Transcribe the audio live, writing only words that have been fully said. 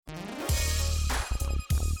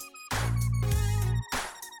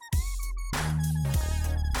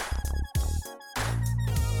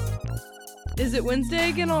Is it Wednesday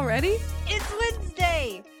again already? It's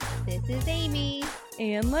Wednesday! This is Amy.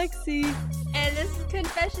 And Lexi. And this is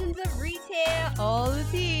Confessions of Retail, all the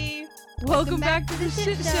tea. Welcome back to the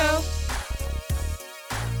shit show.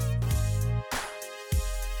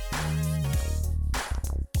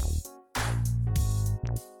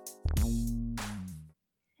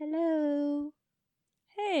 Hello.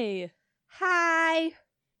 Hey. Hi.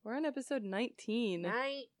 We're on episode 19.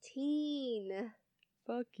 19.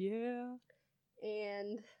 Fuck yeah.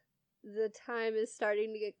 And the time is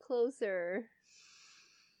starting to get closer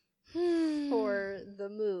for the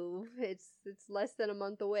move. It's less than a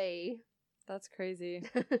month away. That's crazy.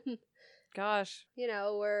 Gosh. You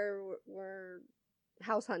know, we're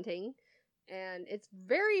house hunting, and it's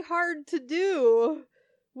very hard to do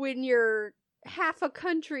when you're half a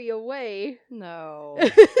country away. No.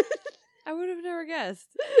 I would have never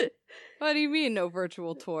guessed. What do you mean, no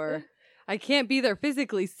virtual tour? I can't be there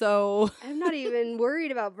physically, so... I'm not even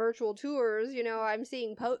worried about virtual tours. You know, I'm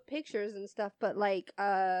seeing pictures and stuff, but, like,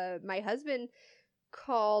 my husband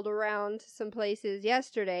called around to some places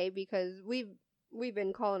yesterday because we've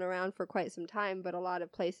been calling around for quite some time, but a lot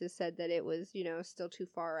of places said that it was, you know, still too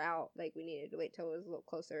far out. Like, we needed to wait till it was a little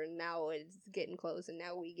closer, and now it's getting close, and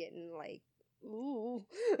now we getting, like, ooh,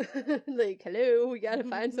 like, hello, we gotta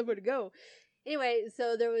find somewhere to go. Anyway,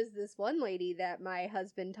 so there was this one lady that my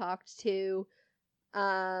husband talked to,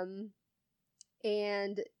 and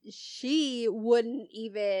she wouldn't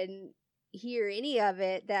even hear any of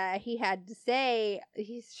it that he had to say.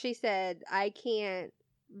 She said, I can't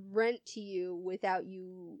rent to you without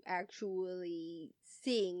you actually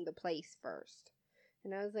seeing the place first.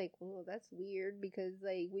 And I was like, well, that's weird because,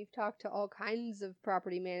 like, we've talked to all kinds of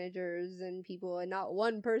property managers and people, and not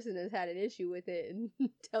one person has had an issue with it, and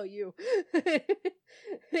tell you.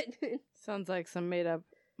 Sounds like some made-up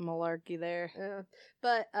malarkey there.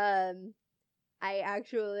 But I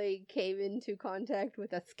actually came into contact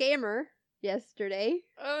with a scammer yesterday.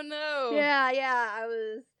 Oh, no. Yeah, I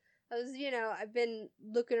was, you know, I've been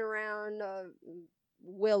looking around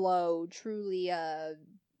Willow, Trulia,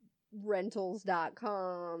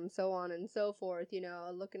 rentals.com, so on and so forth, you know,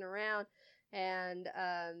 looking around, and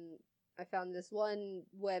I found this one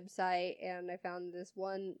website, and I found this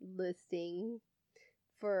one listing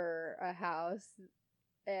for a house,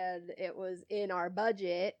 and it was in our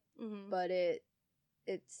budget, but it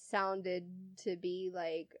sounded to be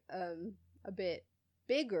like a bit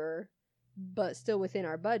bigger, but still within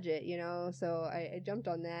our budget, you know, so I jumped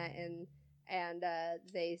on that, and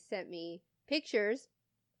they sent me pictures.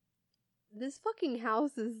 This fucking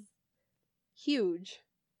house is huge,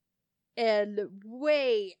 and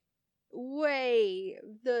way,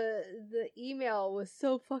 the email was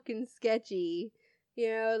so fucking sketchy, you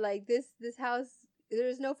know, like this house,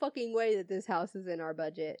 there's no fucking way that this house is in our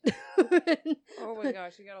budget. Oh my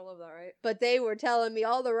gosh, you gotta love that, right? But they were telling me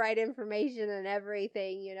all the right information and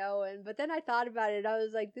everything, you know, but then I thought about it, I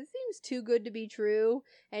was like, this seems too good to be true,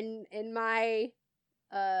 and in my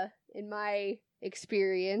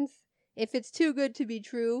experience, if it's too good to be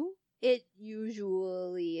true, it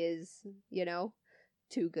usually is, you know,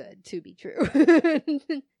 too good to be true.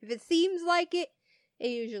 If it seems like it, it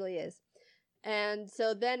usually is. And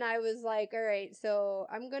so then I was like, all right, so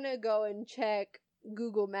I'm going to go and check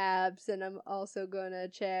Google Maps, and I'm also going to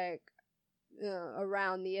check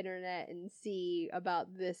around the internet and see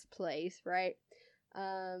about this place, right?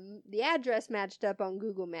 The address matched up on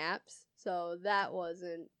Google Maps, so that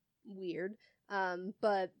wasn't weird.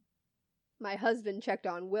 But my husband checked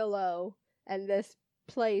on Willow, and this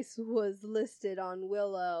place was listed on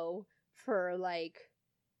Willow for, like,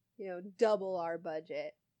 you know, double our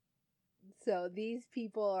budget. So these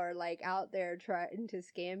people are, like, out there trying to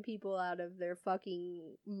scam people out of their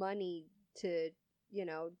fucking money to, you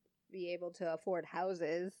know, be able to afford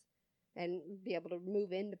houses and be able to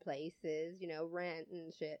move into places, you know, rent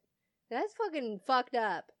and shit. That's fucking fucked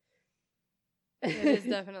up. It is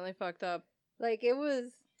definitely fucked up. Like, it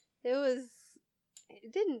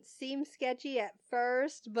didn't seem sketchy at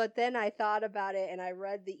first, but then I thought about it and I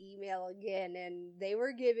read the email again, and they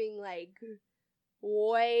were giving, like,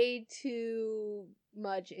 way too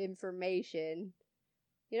much information.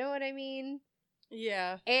 You know what I mean?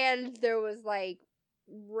 Yeah. And there was, like,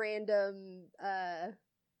 random,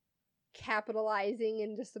 capitalizing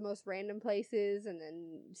in just the most random places, and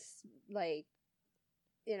then, like,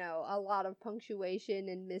 you know, a lot of punctuation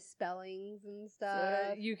and misspellings and stuff.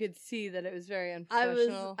 So you could see that it was very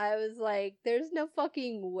unprofessional. I was like, there's no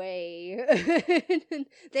fucking way.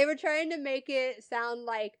 They were trying to make it sound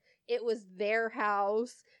like it was their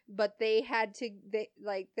house, but they had to,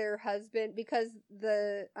 like, their husband, because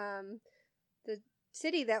the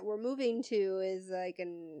city that we're moving to is like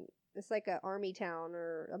it's like a army town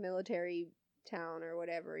or a military town or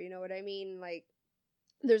whatever. You know what I mean? Like,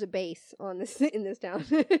 there's a base on this in this town.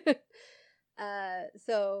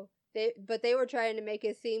 So they were trying to make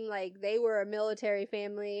it seem like they were a military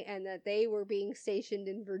family and that they were being stationed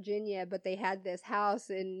in Virginia, but they had this house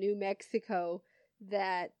in New Mexico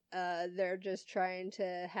that they're just trying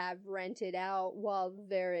to have rented out while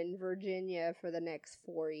they're in Virginia for the next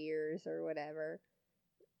 4 years or whatever.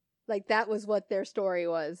 Like, that was what their story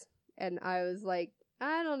was. And I was like,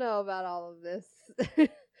 I don't know about all of this.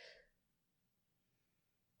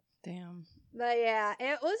 Damn. But yeah,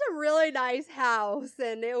 it was a really nice house,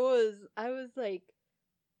 and I was like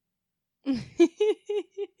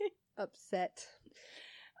upset.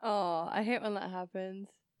 Oh, I hate when that happens.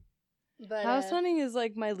 But house hunting is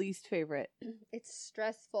like my least favorite. It's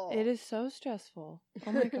stressful. It is so stressful.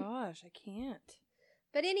 Oh my gosh, I can't.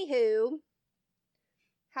 But anywho,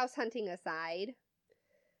 house hunting aside,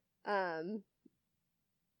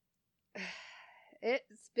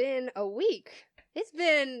 it's been a week. It's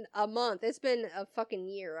been a month. It's been a fucking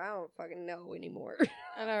year. I don't fucking know anymore.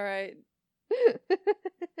 I know, right?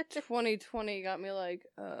 2020 got me like,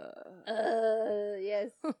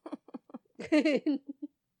 yes.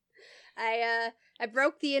 I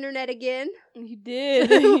broke the internet again. You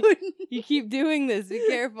did. You keep doing this. Be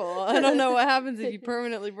careful. I don't know what happens if you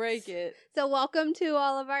permanently break it. So welcome to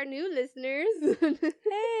all of our new listeners.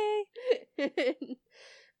 Hey.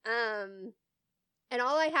 And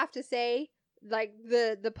all I have to say, like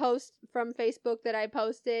the post from Facebook that I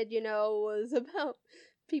posted, you know, was about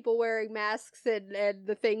people wearing masks and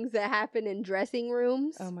the things that happen in dressing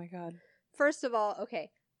rooms. Oh my god. First of all,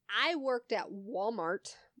 okay, I worked at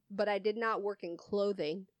Walmart, but I did not work in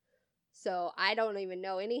clothing. So I don't even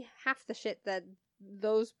know half the shit that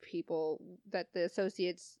those people, that the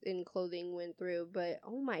associates in clothing went through. But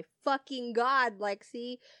oh my fucking god,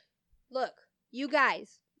 Lexi. Look, you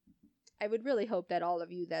guys, I would really hope that all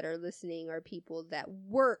of you that are listening are people that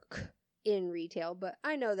work in retail, but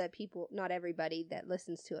I know that not everybody that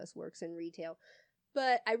listens to us works in retail.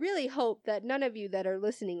 But I really hope that none of you that are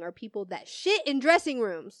listening are people that shit in dressing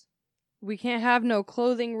rooms. We can't have no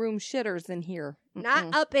clothing room shitters in here.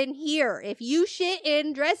 Not up in here. If you shit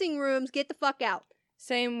in dressing rooms, get the fuck out.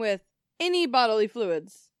 Same with any bodily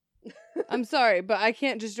fluids. I'm sorry, but I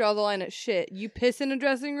can't just draw the line at shit. You piss in a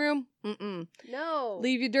dressing room? No.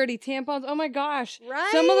 Leave your dirty tampons? Oh my gosh.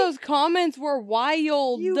 Right? Some of those comments were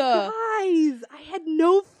wild. You guys, I had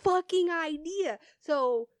no fucking idea.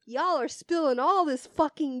 So, y'all are spilling all this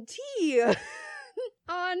fucking tea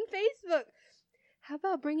on Facebook. How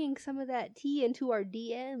about bringing some of that tea into our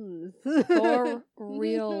DMs? For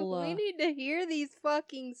real. We need to hear these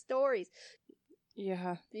fucking stories.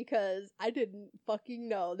 Yeah. Because I didn't fucking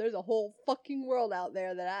know. There's a whole fucking world out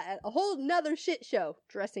there a whole nother shit show.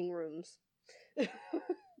 Dressing rooms.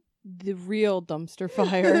 The real dumpster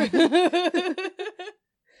fire.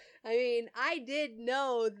 I mean, I did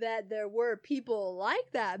know that there were people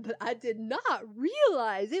like that, but I did not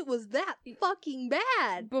realize it was that fucking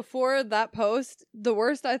bad. Before that post, the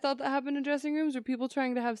worst I thought that happened in dressing rooms were people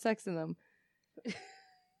trying to have sex in them.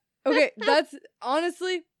 Okay, that's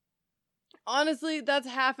honestly, that's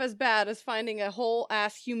half as bad as finding a whole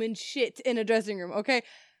ass human shit in a dressing room, okay?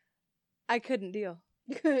 I couldn't deal.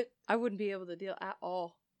 I wouldn't be able to deal at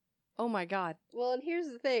all. Oh my god. Well, and here's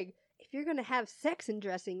the thing. If you're gonna have sex in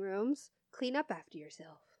dressing rooms, clean up after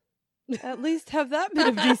yourself. At least have that bit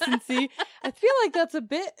of decency. I feel like that's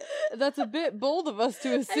a bit bold of us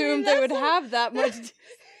to assume they would have that much.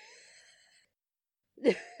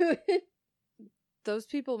 Those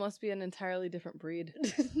people must be an entirely different breed.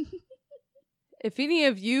 If any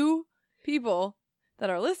of you people that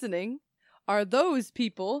are listening are those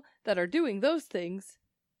people that are doing those things,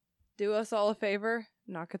 do us all a favor,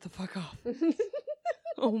 knock it the fuck off.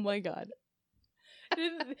 Oh my god.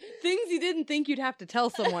 Things you didn't think you'd have to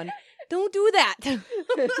tell someone. Don't do that.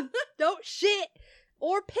 Don't shit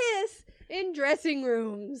or piss in dressing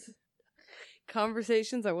rooms.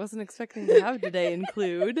 Conversations I wasn't expecting to have today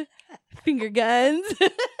include finger guns.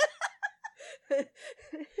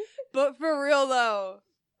 But for real though.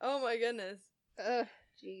 Oh my goodness.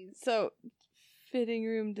 Jeez. So, fitting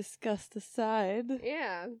room disgust aside.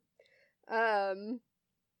 Yeah.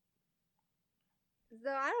 So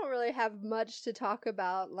I don't really have much to talk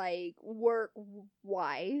about, like,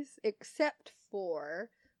 work-wise, except for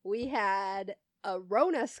we had a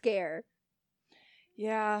Rona scare.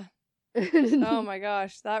 Yeah. Oh my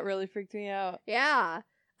gosh, that really freaked me out. Yeah.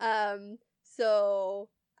 So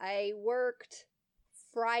I worked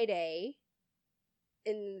Friday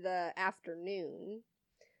in the afternoon.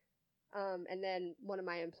 And then one of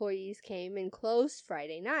my employees came and closed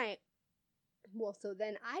Friday night. Well, so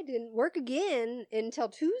then I didn't work again until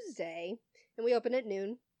Tuesday, and we open at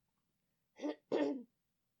noon.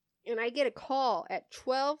 And I get a call at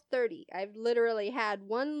 12:30. I've literally had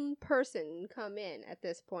one person come in at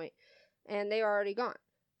this point, and they are already gone.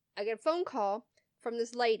 I get a phone call from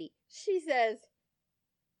this lady. She says,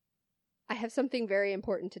 I have something very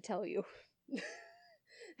important to tell you.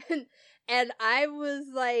 and I was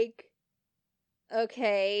like,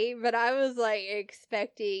 okay, but I was like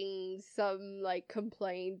expecting some like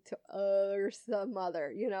complaint or some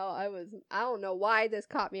other, I don't know why this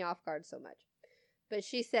caught me off guard so much. But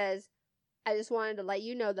she says, I just wanted to let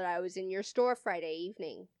you know that I was in your store Friday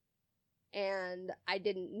evening. And I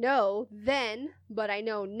didn't know then, but I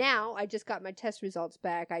know now. I just got my test results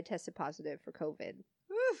back. I tested positive for COVID.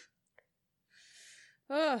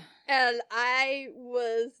 And I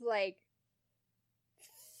was like,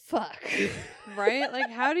 fuck. Right? Like,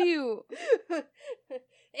 how do you...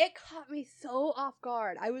 It caught me so off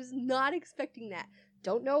guard. I was not expecting that.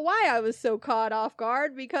 Don't know why I was so caught off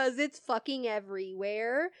guard, because it's fucking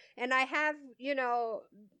everywhere. And I have,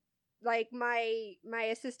 like my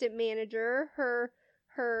assistant manager, her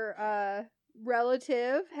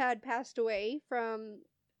relative had passed away from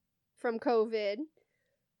COVID.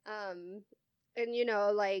 And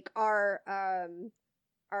like our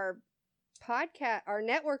podcast, our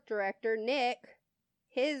network director, Nick,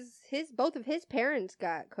 his both of his parents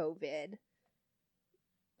got COVID.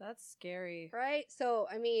 That's scary. Right? So,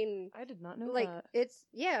 I mean, I did not know like, that. it's,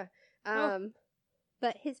 yeah.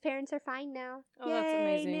 But his parents are fine now. Oh, Yay, that's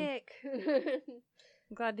amazing. Nick.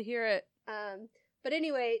 I'm glad to hear it. But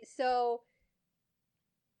anyway, so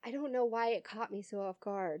I don't know why it caught me so off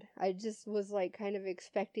guard. I just was like kind of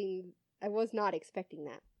expecting, I was not expecting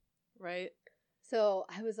that. Right. So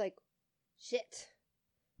I was like, shit.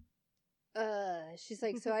 She's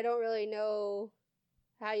like, so I don't really know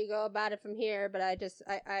how you go about it from here, but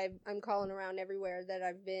I'm calling around everywhere that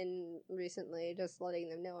I've been recently, just letting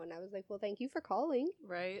them know. And I was like, well, thank you for calling.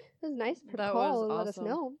 Right. It was nice to That call was and let us awesome.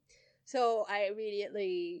 know. So I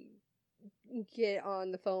immediately get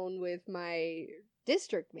on the phone with my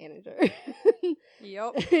district manager.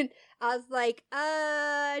 Yep. And I was like,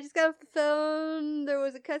 I just got off the phone. There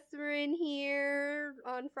was a customer in here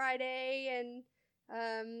on Friday, and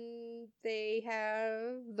they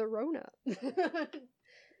have the Rona.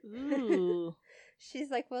 Ooh. She's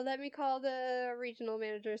like, well, let me call the regional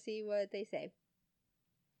manager, see what they say.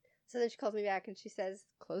 So then she calls me back and she says,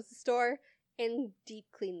 close the store and deep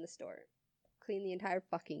clean the store. Clean the entire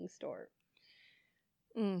fucking store.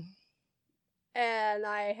 Mm. And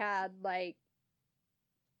I had like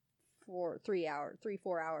 4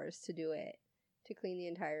 hours to do it, to clean the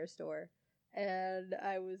entire store. And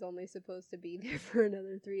I was only supposed to be there for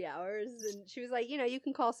another 3 hours. And she was like, you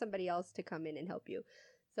can call somebody else to come in and help you.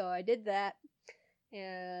 So I did that.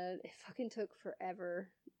 And it fucking took forever.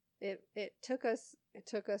 It took us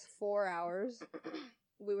 4 hours.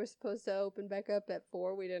 We were supposed to open back up at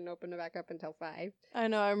 4. We didn't open it back up until 5. I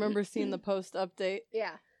know. I remember seeing the post update.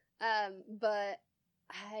 Yeah. But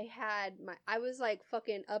I was like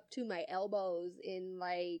fucking up to my elbows in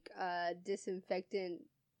like disinfectant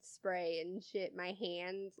spray and shit. My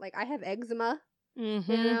hands, like, I have eczema.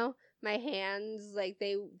 Mm-hmm. My hands, like,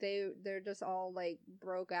 they're just all like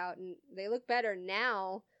broke out, and they look better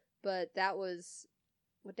now. But that was,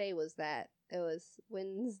 what day was that? It was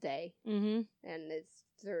Wednesday. Mm-hmm. And it's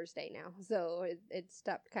Thursday now, so it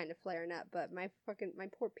stopped kind of flaring up. But my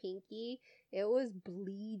poor pinky, it was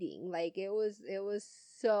bleeding. Like, it was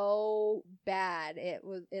so bad. It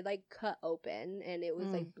like cut open, and it was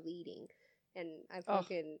like bleeding. And I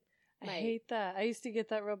hate that. I used to get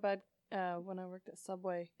that real bad when I worked at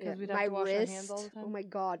Subway, because we'd have my to wash wrist, our hands all the time. oh my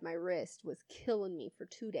god, my wrist was killing me for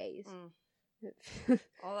 2 days.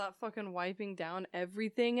 All that fucking wiping down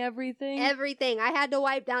everything. Everything. I had to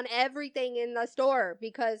wipe down everything in the store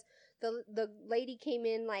because the lady came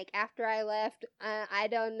in like after I left. I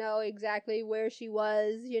don't know exactly where she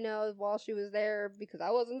was, while she was there, because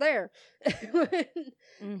I wasn't there.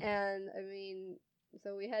 And I mean,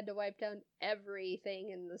 so we had to wipe down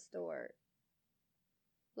everything in the store.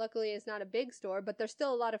 Luckily, it's not a big store, but there's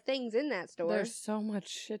still a lot of things in that store. There's so much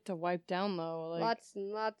shit to wipe down, though. Like, lots and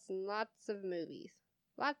lots and lots of movies.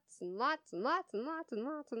 Lots and lots and lots and lots and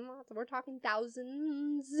lots and lots. We're talking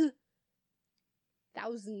thousands.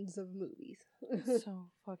 Thousands of movies. So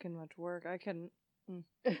fucking much work. I couldn't.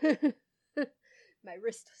 My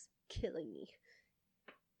wrist was killing me.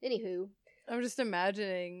 Anywho. I'm just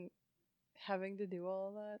imagining having to do all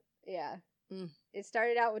of that. Yeah. It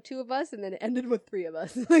started out with 2 of us, and then it ended with 3 of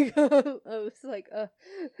us. Like, I was like, I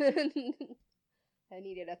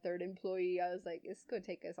needed a 3rd employee. I was like, it's going to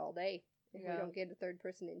take us all day if we don't get a 3rd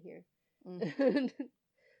person in here.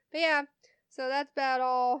 But yeah, so that's about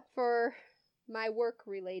all for my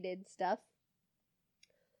work-related stuff.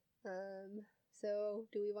 So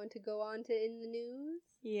do we want to go on to In the News?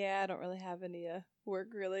 Yeah, I don't really have any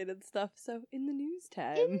work-related stuff, so in the news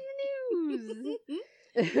time. In the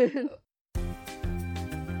news!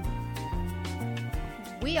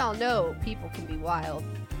 We all know people can be wild.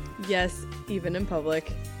 Yes, even in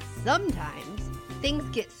public. Sometimes things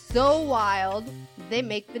get so wild, they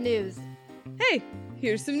make the news. Hey,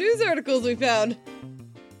 here's some news articles we found.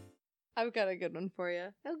 I've got a good one for you.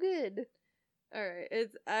 Oh, good. Alright,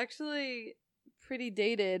 it's actually pretty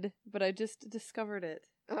dated, but I just discovered it.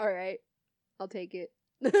 Alright, I'll take it.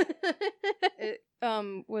 It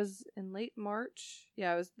was in late March.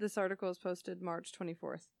 Yeah, this article was posted March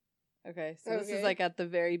 24th. Okay, so this is like at the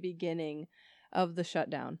very beginning of the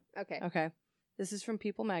shutdown. Okay. This is from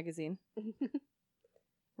People magazine.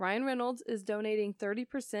 Ryan Reynolds is donating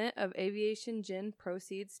 30% of Aviation Gin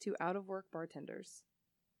proceeds to out-of-work bartenders.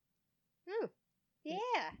 Oh,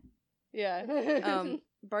 yeah. Yeah.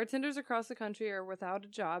 Bartenders across the country are without a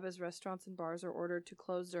job as restaurants and bars are ordered to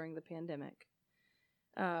close during the pandemic.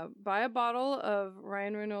 Buy a bottle of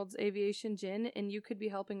Ryan Reynolds Aviation Gin and you could be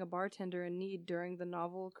helping a bartender in need during the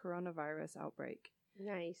novel coronavirus outbreak.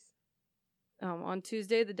 Nice. On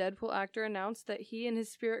Tuesday, the Deadpool actor announced that he and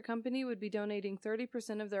his spirit company would be donating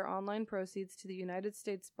 30% of their online proceeds to the United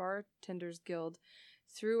States Bartenders Guild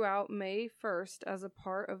throughout May 1st as a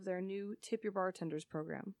part of their new Tip Your Bartenders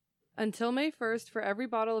program. Until May 1st, for every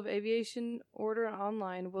bottle of Aviation ordered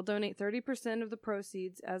online, we'll donate 30% of the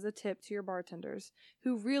proceeds as a tip to your bartenders,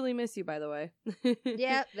 who really miss you, by the way.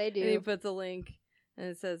 Yeah, they do. And he puts a link, and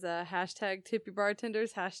it says, hashtag tip your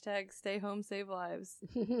bartenders, hashtag stay home, save lives.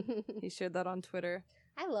 He shared that on Twitter.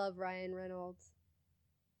 I love Ryan Reynolds.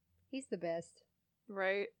 He's the best.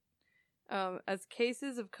 Right? As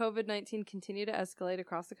cases of COVID-19 continue to escalate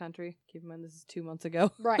across the country, keep in mind this is 2 months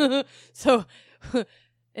ago. Right. So...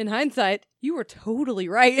 in hindsight, you were totally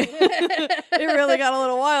right. It really got a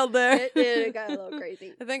little wild there. It did. It got a little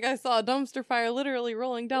crazy. I think I saw a dumpster fire literally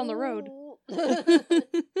rolling down the road.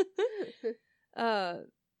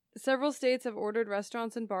 Several states have ordered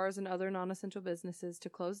restaurants and bars and other non-essential businesses to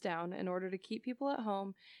close down in order to keep people at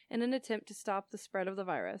home in an attempt to stop the spread of the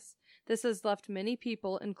virus. This has left many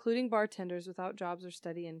people, including bartenders, without jobs or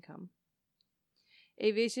steady income.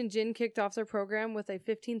 Aviation Gin kicked off their program with a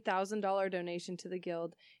 $15,000 donation to the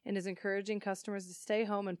Guild and is encouraging customers to stay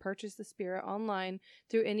home and purchase the spirit online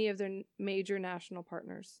through any of their major national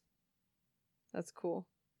partners. That's cool.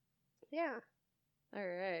 Yeah. All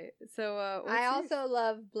right. So, I also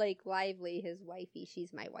love Blake Lively, his wifey.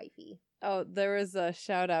 She's my wifey. Oh, there was a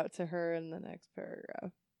shout out to her in the next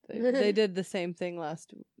paragraph. They did the same thing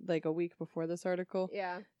a week before this article.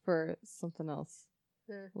 Yeah. For something else.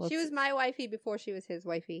 She was my wifey before she was his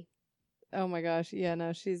wifey. Oh my gosh. Yeah,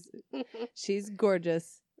 no, she's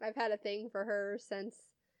gorgeous. I've had a thing for her since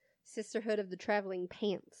Sisterhood of the Traveling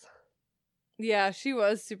Pants. Yeah, she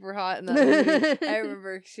was super hot in that movie. I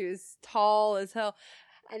remember she was tall as hell.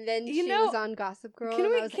 And then she was on Gossip Girl. Can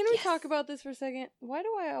we talk about this for a second? Why do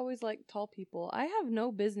I always like tall people? I have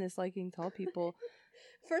no business liking tall people.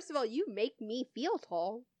 First of all, you make me feel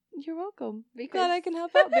tall. You're welcome. Because glad I can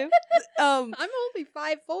help out, babe. I'm only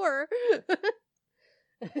 5'4".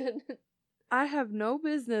 I have no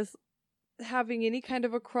business having any kind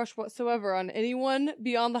of a crush whatsoever on anyone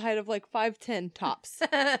beyond the height of 5'10" tops.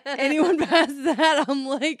 Anyone past that, I'm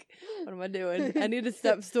like, what am I doing? I need a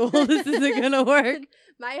step stool. This isn't gonna work.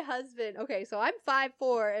 My husband, okay, so I'm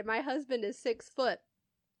 5'4" and my husband is 6 foot.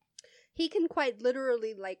 He can quite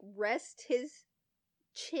literally rest his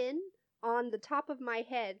chin on the top of my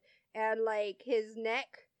head, and his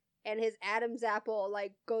neck and his Adam's apple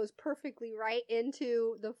goes perfectly right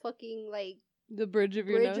into the fucking the bridge of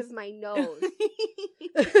your nose. Of my nose.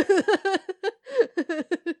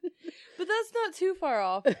 But that's not too far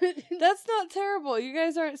off. That's not terrible. You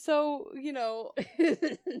guys aren't so,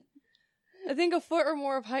 I think a foot or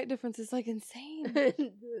more of height difference is insane.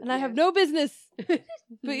 And I have no business.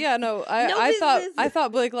 But yeah, no, I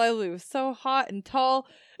thought Blake Lively was so hot and tall.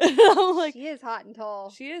 I'm like, she is hot and tall.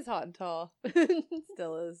 She is hot and tall.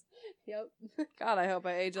 Still is. Yep. God, I hope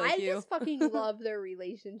I age like you. I just fucking love their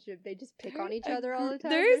relationship. They just pick on each other all the time.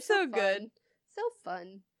 They're so good. So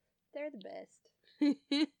fun. They're the best.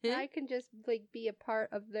 I can just be a part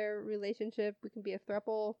of their relationship. We can be a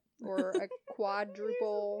throuple or a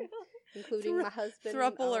quadruple, including my husband.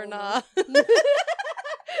 Throuple or not.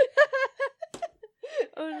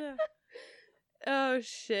 Oh,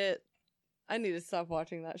 shit. I need to stop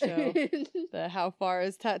watching that show. The How Far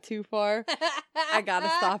Is Tattoo Far? I gotta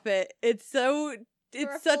stop it. It's such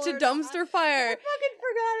a dumpster fire. I fucking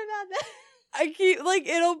forgot about that. I keep,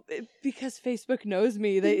 because Facebook knows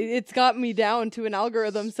me. It's got me down to an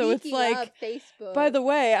algorithm, so it's Speaking like, of Facebook, by the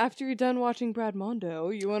way, after you're done watching Brad Mondo,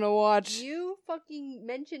 you want to watch... You fucking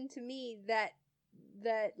mentioned to me that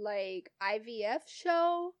like, IVF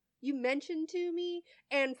show you mentioned to me,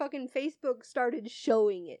 and fucking Facebook started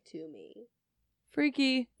showing it to me.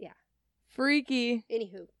 Freaky. Yeah. Freaky.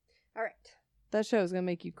 Anywho. Alright. That show is gonna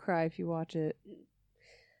make you cry if you watch it.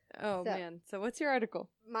 Oh, man. So what's your article?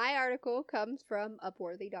 My article comes from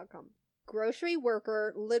Upworthy.com. Grocery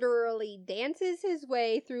worker literally dances his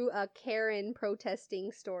way through a Karen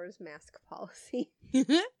protesting store's mask policy.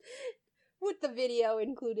 With the video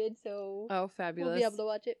included, so oh, fabulous. we'll be able to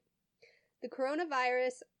watch it. The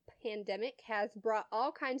coronavirus pandemic has brought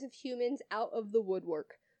all kinds of humans out of the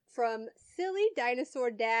woodwork, from silly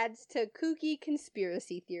dinosaur dads to kooky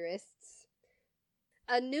conspiracy theorists.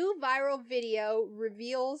 A new viral video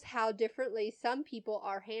reveals how differently some people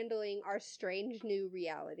are handling our strange new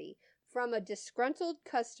reality. From a disgruntled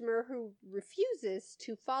customer who refuses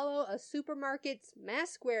to follow a supermarket's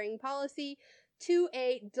mask-wearing policy to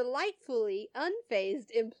a delightfully unfazed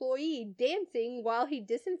employee dancing while he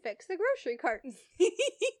disinfects the grocery cart.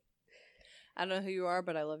 I don't know who you are,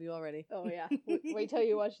 but I love you already. Oh, yeah. Wait till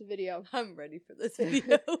you watch the video. I'm ready for this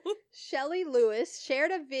video. Shelley Lewis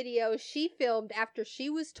shared a video she filmed after she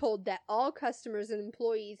was told that all customers and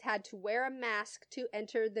employees had to wear a mask to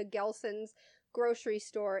enter the Gelson's grocery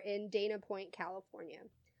store in Dana Point, California.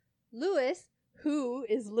 Lewis, who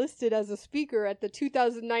is listed as a speaker at the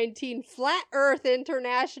 2019 Flat Earth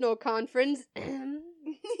International Conference,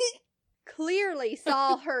 clearly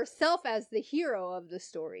saw herself as the hero of the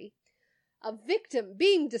story. A victim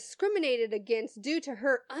being discriminated against due to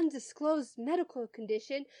her undisclosed medical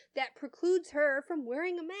condition that precludes her from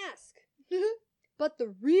wearing a mask. But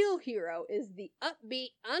the real hero is the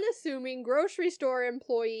upbeat, unassuming grocery store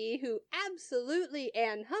employee who absolutely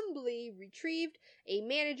and humbly retrieved a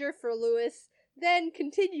manager for Lewis, then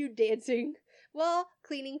continued dancing while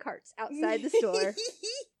cleaning carts outside the store.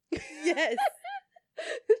 Yes.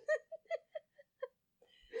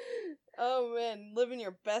 Oh, man, living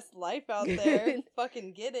your best life out there.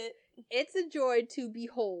 Fucking get it. It's a joy to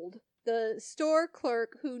behold. The store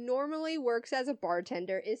clerk, who normally works as a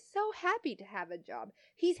bartender, is so happy to have a job.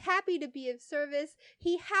 He's happy to be of service.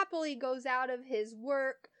 He happily goes out of his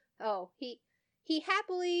work. He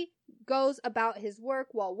happily goes about his work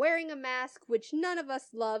while wearing a mask, which none of us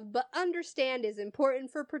love but understand is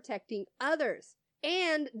important for protecting others.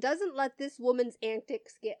 And doesn't let this woman's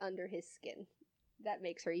antics get under his skin. That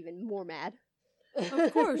makes her even more mad.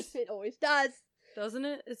 Of course. It always does. Doesn't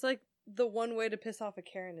it? It's like the one way to piss off a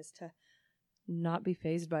Karen is to not be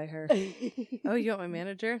fazed by her. Oh, you want my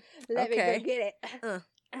manager? Let me go get it.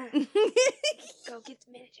 Go get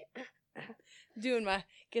the manager. Doing my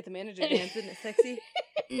get the manager dance, isn't it sexy?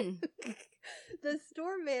 The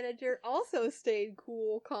store manager also stayed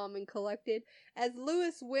cool, calm, and collected as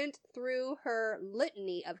Lewis went through her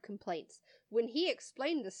litany of complaints. When he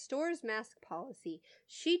explained the store's mask policy,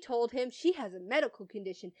 she told him she has a medical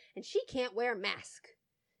condition and she can't wear a mask.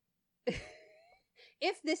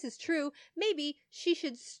 If this is true, maybe she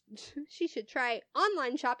should try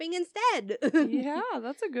online shopping instead. Yeah,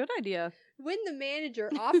 that's a good idea. When the manager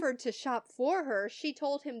offered to shop for her, she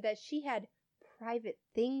told him that she had private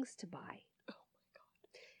things to buy. Oh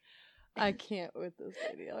my god. I can't with this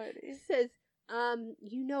lady already. It says,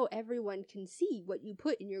 everyone can see what you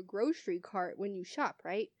put in your grocery cart when you shop,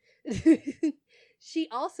 right? She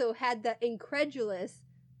also had the incredulous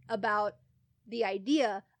about the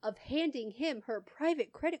idea of handing him her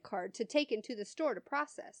private credit card to take into the store to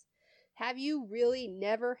process. Have you really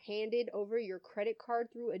never handed over your credit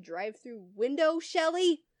card through a drive-thru window,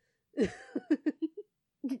 Shelley?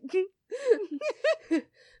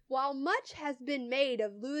 While much has been made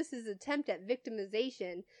of Lewis's attempt at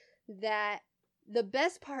victimization, that the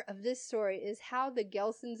best part of this story is how the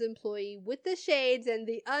Gelson's employee with the shades and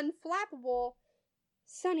the unflappable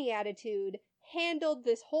sunny attitude handled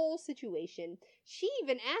this whole situation. She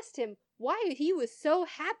even asked him why he was so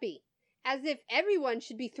happy, as if everyone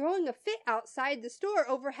should be throwing a fit outside the store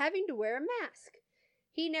over having to wear a mask.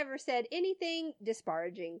 He never said anything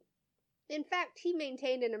disparaging. In fact, he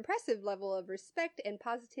maintained an impressive level of respect and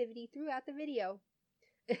positivity throughout the video.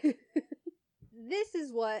 This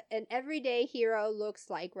is what an everyday hero looks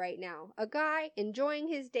like right now. A guy enjoying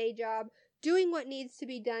his day job, doing what needs to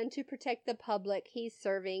be done to protect the public he's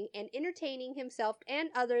serving, and entertaining himself and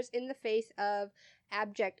others in the face of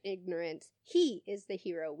abject ignorance. He is the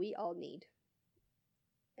hero we all need.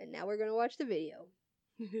 And now we're going to watch the video.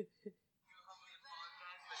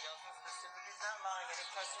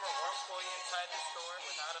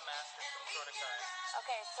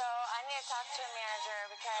 Okay, so I need to talk to a manager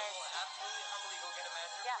because... absolutely humbly go get a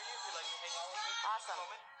manager Yeah. for you if you'd like to hang out with me. Awesome.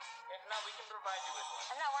 If not, we can provide you with one.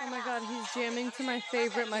 I'm not Oh wearing my a god, mask. he's jamming to my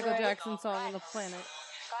favorite Michael Right. Jackson song on the planet.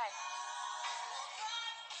 Go ahead.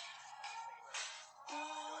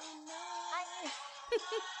 Hi.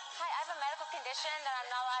 Hi, I have a medical condition that I'm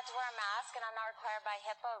not allowed to wear a mask, and I'm not required by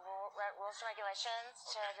HIPAA rules and regulations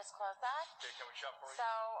to disclose that. Okay, can we shop for you? So,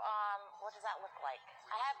 what does that look like?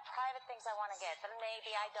 I have private things I want to get that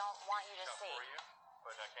maybe I don't want you to Shop see. for you,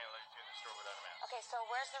 but I can't let you in the store without a mask. Okay, so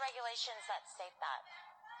where's the regulations that state that?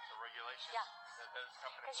 The regulations? Yeah. That is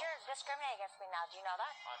company Because you're policy. discriminating against me now. Do you know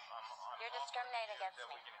that? I'm You're offering discriminating you against that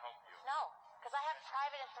me. we can help you. No, because I have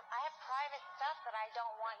private stuff that I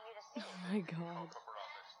don't want you to see. Oh my Call god. corporate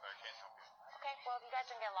office. I can't help you. Okay, well, you guys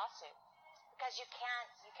can get a lawsuit because you can't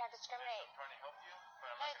discriminate. I'm trying to help you, but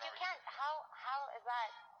I'm No, not you going to can't.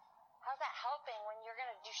 How's that helping when you're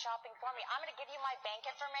gonna do shopping for me? I'm gonna give you my bank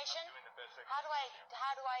information. doing the best I can.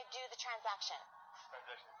 How do I do the transaction?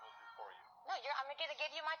 Transactions will do for you. No, I'm gonna give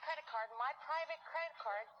you my credit card, my private credit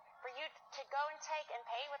card, for you to go and take and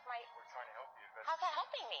pay with my. We're trying to help you. But How's that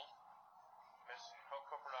helping me? Miss, call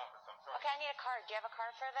corporate office. I'm sorry. Okay, I need a card. Do you have a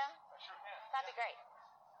card for them? I sure can. That'd be great.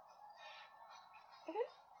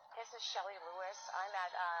 This is Shelley Lewis. I'm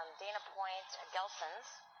at Dana Point Gelson's.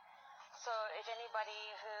 So if anybody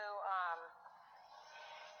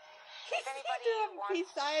wants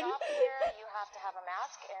peace to sign. shop here, you have to have a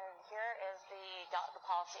mask. And here is the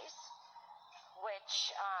policies,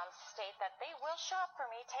 which state that they will shop for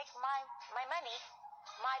me, take my money,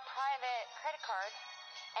 my private credit card,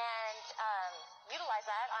 and utilize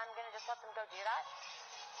that. I'm going to just let them go do that.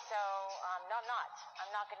 So, no, I'm not.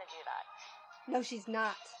 I'm not going to do that. No, she's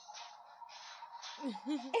not.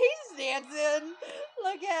 He's dancing.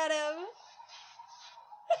 Look at him.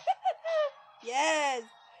 Yes.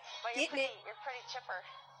 But Getting it. you're pretty chipper.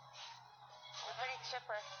 You're pretty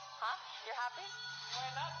chipper. Huh? You're happy? Why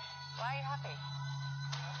not? Why are you happy?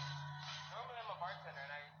 Normally I'm a bartender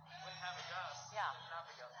and I wouldn't have a job. Yeah. Not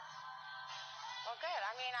a job. Well, good.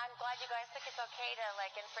 I mean, I'm glad you guys think it's okay to,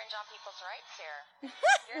 like, infringe on people's rights here.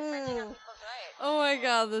 You're infringing on people's rights. Oh my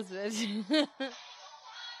god, this bitch. Realistically,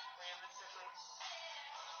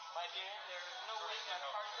 my dear, there's no way my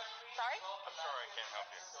card's going to be. Sorry? I'm sorry I can't help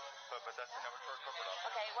you. But that's the number to our corporate office.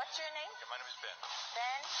 Okay, what's your name? Okay, my name is Ben.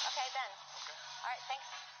 Ben? Okay, Ben. All right, thanks.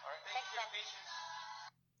 All right, Thanks, for your Ben. patience.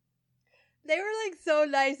 They were like so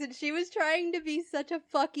nice, and she was trying to be such a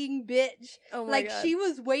fucking bitch. Oh my Like god. she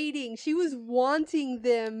was waiting. She was wanting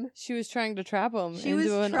them. She was trying to trap him She into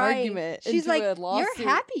was an trying. argument. She's into like, a lawsuit. "You're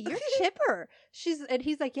happy. You're chipper." And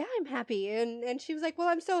he's like, "Yeah, I'm happy." And she was like, "Well,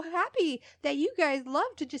 I'm so happy that you guys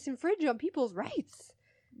love to just infringe on people's rights."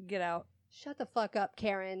 Get out. Shut the fuck up,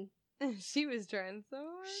 Karen. She was trying so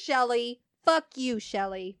hard. Shelly. Fuck you,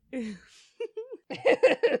 Shelly.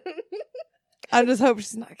 I just hope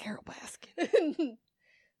she's not Carol Baskin.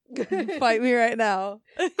 Fight me right now.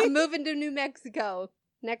 I'm moving to New Mexico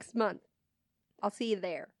next month. I'll see you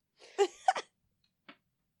there.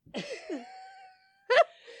 3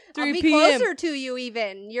 I'll be p.m. closer to you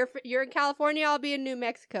even. You're in California, I'll be in New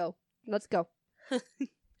Mexico. Let's go.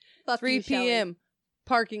 Fuck 3 you, Shelley. p.m.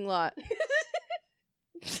 Parking lot.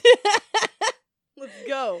 Let's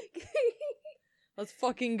go. Let's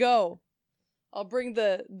fucking go. I'll bring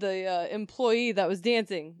the employee that was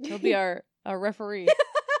dancing. He'll be our referee.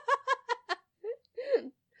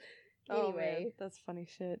 Oh, man, Anyway, that's funny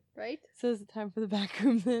shit. right? So is it time for the back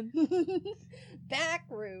room then? Back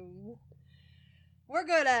room. We're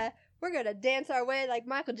gonna dance our way like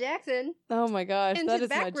Michael Jackson. Oh my gosh, Into that the is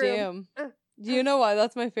my back room. jam. Uh, Do you know why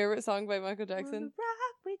that's my favorite song by Michael Wanna Jackson?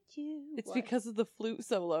 rock with you. It's What? because of the flute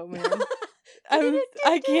solo, man.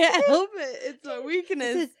 I can't help it. It's my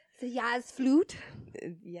weakness. It's a jazz flute.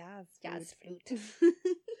 Yes. Jazz flute.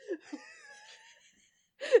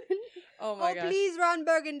 Oh my Oh, gosh. please, Ron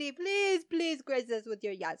Burgundy, please grace us with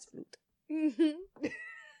your jazz flute.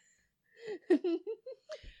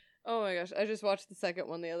 Oh my gosh, I just watched the second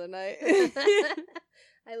one the other night.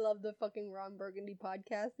 I love the fucking Ron Burgundy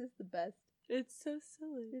podcast. It's the best. It's so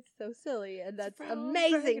silly. It's so silly, and that's Ron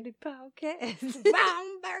amazing. Burgundy podcast.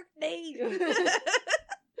 Ron Burgundy.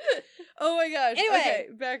 Oh my gosh. Anyway, okay,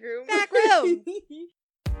 back room. back room.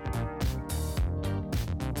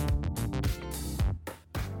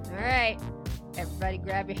 All right, Everybody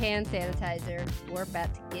grab your hand sanitizer. We're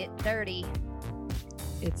about to get dirty.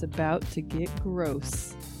 It's about to get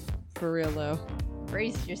gross. For real, though.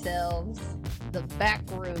 Brace yourselves. The back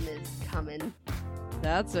room is coming.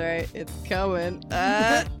 That's right. It's coming.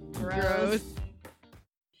 Gross.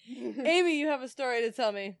 Amy, you have a story to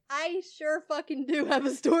tell me. I sure fucking do have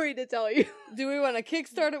a story to tell you. Do we want to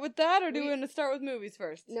kickstart it with that, or do we want to start with movies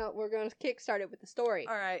first? No, we're going to kickstart it with the story.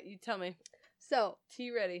 All right, you tell me. So, Tea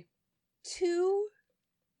ready. two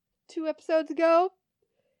episodes ago,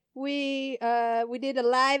 we did a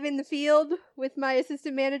live in the field with my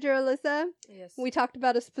assistant manager, Alyssa. Yes. We talked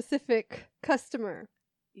about a specific customer.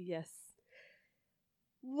 Yes.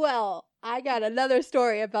 Well, I got another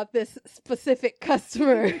story about this specific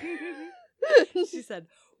customer. She said,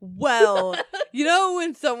 well, you know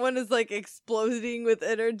when someone is like exploding with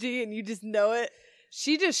energy and you just know it?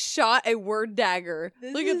 She just shot a word dagger.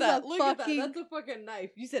 This Look is at that. a Look at that. fucking- That's a fucking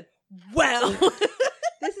knife. You said, well.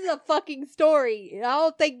 This is a fucking story. I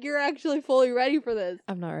don't think you're actually fully ready for this.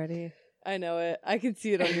 I'm not ready. I know it. I can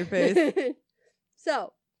see it on your face.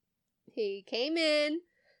 So, he came in,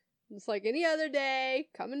 just like any other day,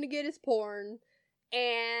 coming to get his porn,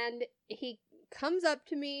 and he comes up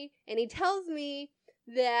to me, and he tells me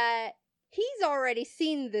that he's already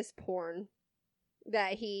seen this porn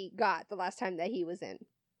that he got the last time that he was in.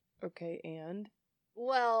 Okay, and?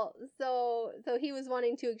 Well, so he was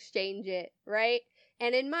wanting to exchange it, right?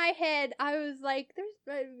 And in my head, I was like,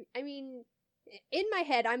 in my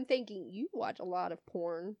head, I'm thinking, you watch a lot of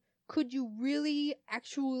porn. Could you really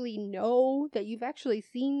actually know that you've actually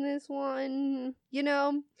seen this one? You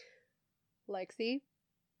know? Lexi,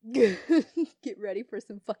 get ready for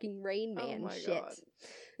some fucking Rain Man shit.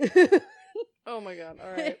 God. Oh my god,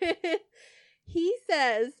 alright. He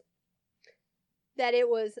says that it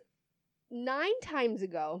was 9 times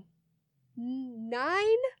ago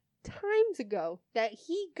that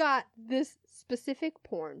he got this specific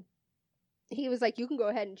porn. He was like, you can go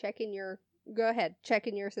ahead and check in your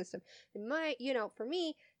system. And for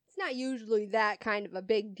me, it's not usually that kind of a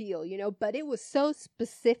big deal, but it was so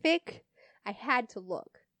specific, I had to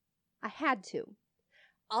look. I had to.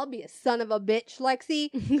 I'll be a son of a bitch,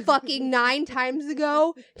 Lexi. Fucking 9 times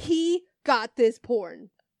ago, he got this porn.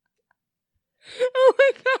 Oh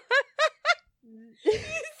my god. He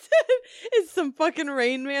said it's some fucking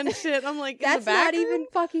Rain Man shit. I'm like, That's in the back not even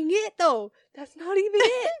fucking it, though. That's not even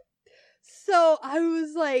it. So I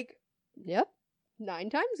was like, yep, 9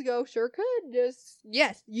 times ago, sure could.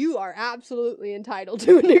 Yes, you are absolutely entitled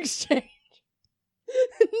to an exchange.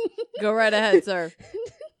 Go right ahead, sir.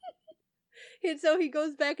 And so he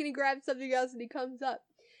goes back and he grabs something else and he comes up.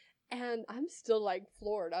 And I'm still like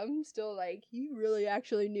floored. I'm still like, he really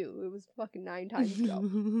actually knew. It was fucking 9 times ago.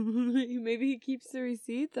 Maybe he keeps the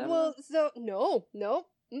receipt. Well, so, no.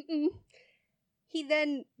 Mm-mm. He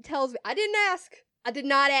then tells me, I didn't ask. I did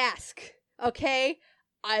not ask. Okay?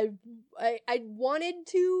 I wanted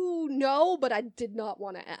to know, but I did not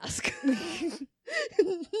want to ask.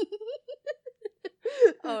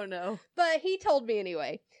 Oh no. But he told me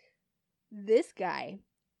anyway. This guy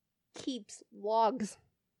keeps logs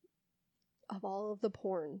of all of the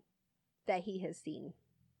porn that he has seen.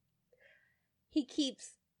 He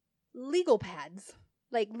keeps legal pads,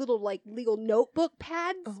 like little legal notebook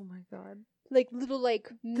pads, Oh my god. like little This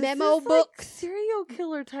memo is, books. like, serial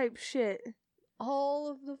killer type shit. All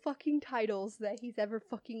of the fucking titles that he's ever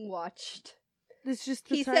fucking watched. It's just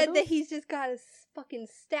the He said titles? that he's just got a fucking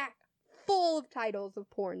stack full of titles of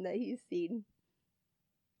porn that he's seen.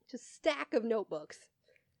 Just stack of notebooks.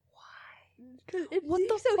 Why? What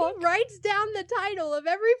the So fuck? he writes down the title of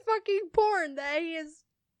every fucking porn that he has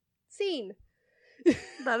seen.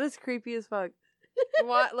 That is creepy as fuck.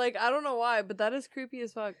 Why? Like, I don't know why, but that is creepy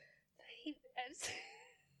as fuck. So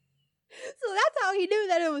that's how he knew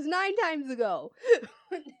that it was 9 times ago.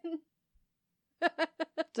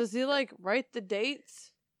 Does he like write the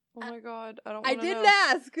dates? Oh my god, I don't I want to didn't know.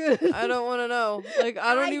 ask. I don't want to know. Like,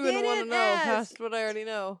 I don't I even want to didn't know ask. past what I already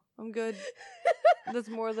know. I'm good. That's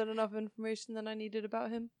more than enough information that I needed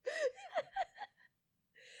about him.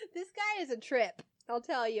 This guy is a trip. I'll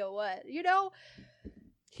tell you what.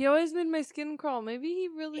 He always made my skin crawl. Maybe he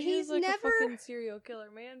really He's is like never- a fucking serial killer,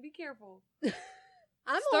 man. Be careful.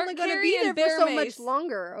 I'm Start only going to be carrying there for bear so mace. much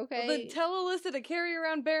longer, okay? Then tell Alyssa to carry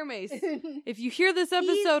around bear mace. If you hear this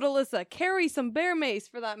episode, Alyssa, carry some bear mace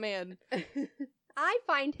for that man. I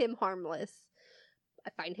find him harmless. I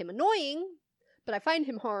find him annoying, but I find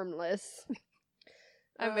him harmless.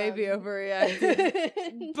 I may be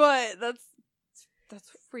overreacting, but that's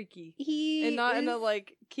freaky. He And not in a is-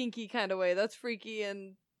 like kinky kind of way. That's freaky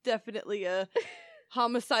and definitely a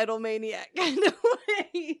homicidal maniac kind of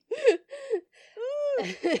way.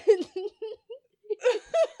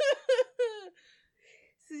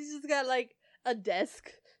 So he's just got like a desk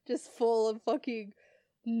just full of fucking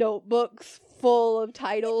notebooks full of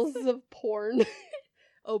titles of porn.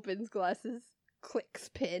 Opens glasses, clicks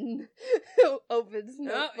pen, opens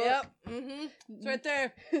notebook. Yep. Mm-hmm. It's right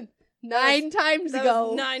there. 9 times That ago.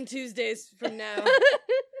 was 9 Tuesdays from now.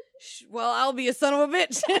 Well, I'll be a son of a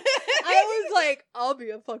bitch. I was like, I'll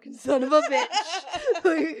be a fucking son of a bitch. 9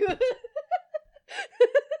 fucking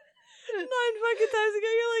times ago,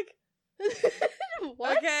 you're like,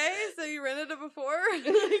 What? okay, so you rented it before?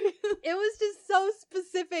 It was just so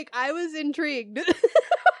specific. I was intrigued.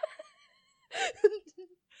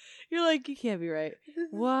 You're like, you can't be right.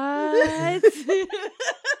 What?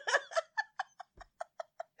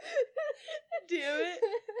 Damn it.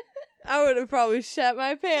 I would have probably shat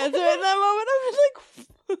my pants right in that moment. I was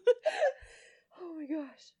like, Oh my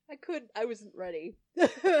gosh. I wasn't ready.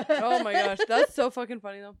 oh my gosh, that's so fucking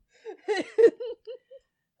funny though.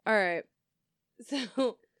 All right.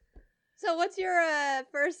 So what's your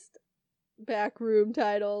first backroom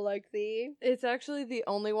title, Lexi? it's actually the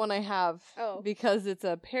only one I have. Oh. Because it's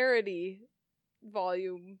a parody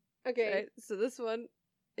volume. Okay. Right? So this one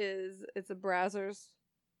it's a Brazzers.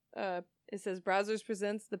 It says Brazzers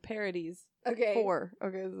presents the parodies. Okay. 4.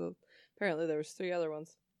 Okay, so apparently there was 3 other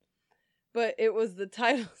ones. But it was the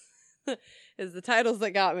titles. Is the titles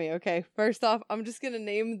that got me. Okay, first off, I'm just gonna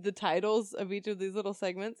name the titles of each of these little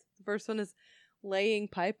segments. The first one is Laying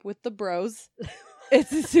Pipe with the Bros.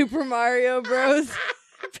 It's a Super Mario Bros.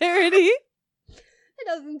 Parody. It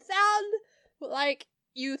doesn't sound like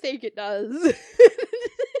you think it does.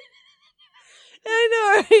 I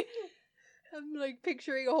know, right? I'm like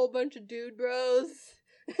picturing a whole bunch of dude bros.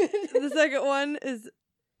 The second one is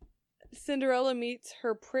Cinderella meets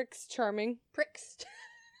her Prince Charming. Pricks.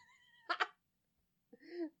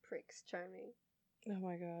 Pricks charming. Oh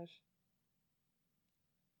my gosh.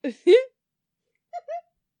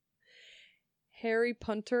 Harry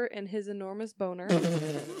Punter and his enormous boner.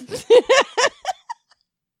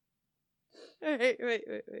 Wait,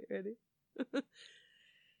 ready?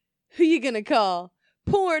 Who you gonna call?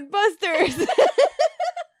 Porn Busters!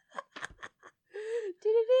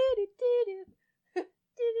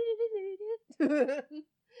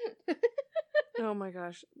 Oh my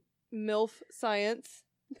gosh. MILF Science.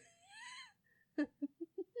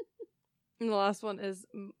 And the last one is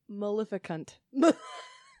Maleficent.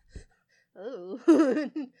 Oh.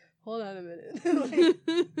 Hold on a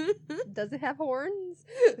minute. Does it have horns?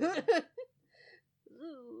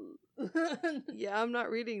 Yeah, I'm not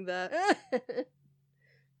reading that.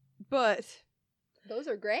 But Those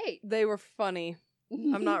are great. they were funny.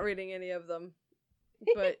 I'm not reading any of them.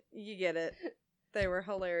 But you get it. They were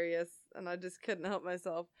hilarious. And I just couldn't help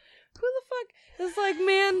myself. Who the fuck? It's like,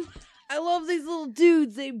 man, I love these little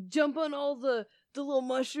dudes. They jump on all the little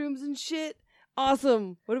mushrooms and shit.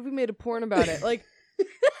 Awesome. What if we made a porn about it? Like,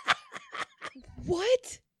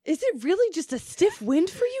 what? Is it really just a stiff wind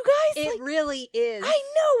for you guys? It Like, really is. I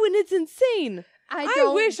know, and it's insane. I I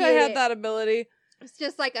don't wish I get had it. that ability. It's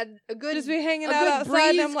just like a good Just be hanging a out good outside breeze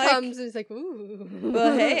and I'm like, comes and it's like, ooh.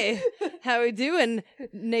 well, hey, how we doing,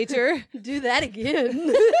 nature? Do that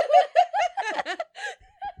again.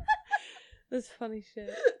 That's funny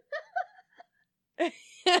shit.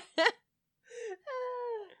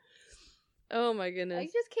 Oh my I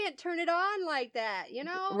goodness. just can't turn it on like that, you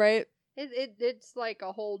know? Right? It's like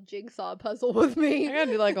a whole jigsaw puzzle with me. I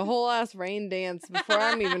gotta do like a whole ass rain dance before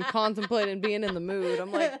I'm even contemplating being in the mood.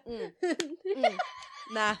 I'm like,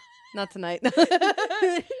 nah, not tonight.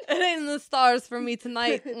 It ain't in the stars for me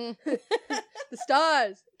tonight. The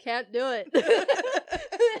stars can't do it.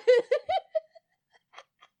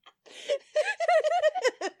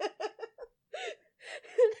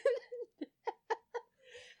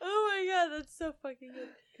 Oh my god, that's so fucking good.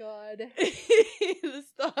 God. The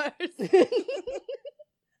stars.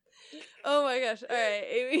 Oh my gosh. Alright,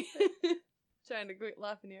 Amy. Trying to quit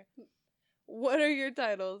laughing here. What are your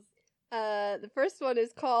titles? The first one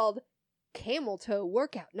is called Camel Toe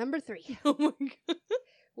Workout number 3. Oh my god.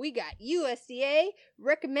 We got USDA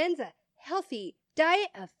recommends a healthy diet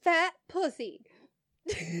of fat pussy.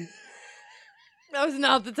 That was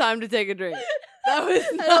not the time to take a drink. That was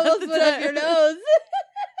I not almost the went up time. your nose.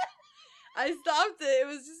 I stopped it. It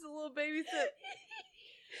was just a little baby sip.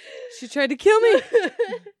 She tried to kill me.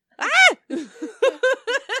 Ah!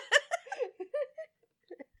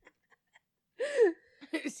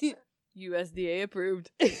 USDA approved.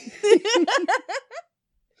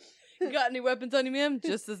 Got any weapons on you, ma'am?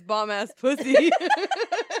 Just this bomb ass pussy.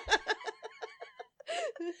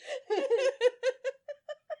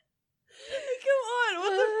 Come on,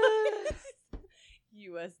 what the fuck?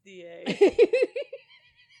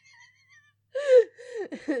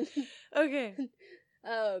 Okay.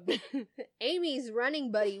 Amy's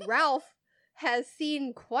running buddy, Ralph, has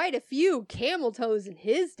seen quite a few camel toes in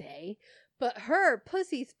his day, but her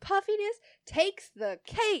pussy's puffiness takes the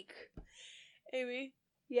cake. Amy,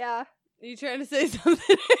 Yeah. are you trying to say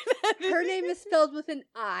something? Her name is spelled with an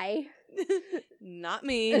I. Not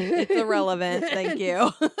me. It's irrelevant. Thank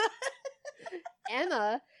you.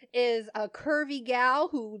 Emma is a curvy gal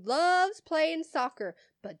who loves playing soccer.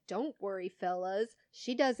 But don't worry, fellas.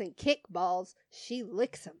 She doesn't kick balls. She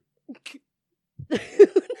licks them.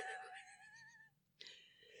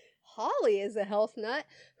 Holly is a health nut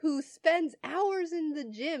who spends hours in the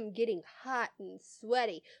gym getting hot and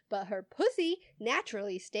sweaty, but her pussy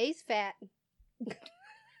naturally stays fat.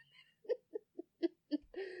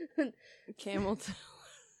 Camel toe.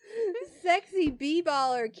 Sexy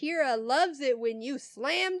b-baller Kira loves it when you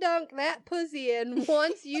slam dunk that pussy and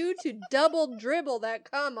wants you to double dribble that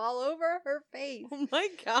cum all over her face. Oh my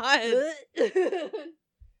god.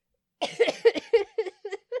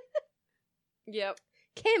 Yep.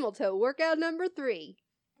 Camel toe workout number 3.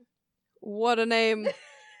 What a name.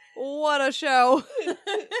 What a show.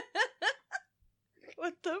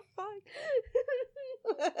 What the fuck?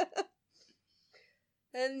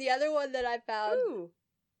 And the other one that I found Ooh.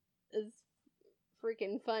 is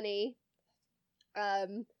freaking funny.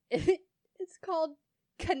 It's called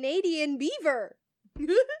Canadian Beaver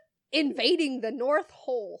invading the North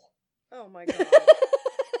Pole. Oh my god.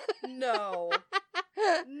 No.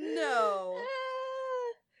 No.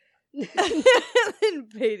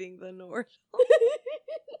 Invading the North.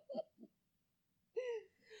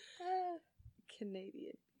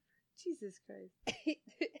 Canadian. Jesus Christ.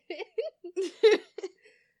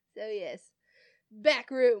 So yes,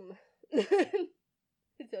 back room.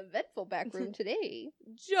 It's a eventful back room today.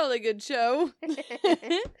 Jolly good show.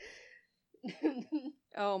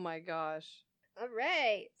 Oh my gosh. All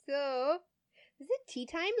right, so is it tea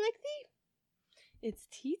time, Lexi? It's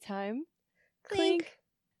tea time. Clink.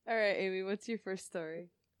 All right, Amy, what's your first story?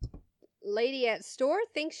 Lady at store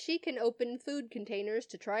thinks she can open food containers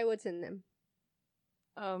to try what's in them.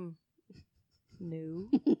 No.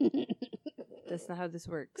 That's not how this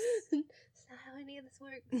works. That's not how any of this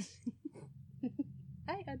works.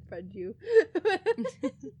 I unfriend you.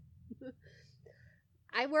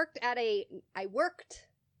 I worked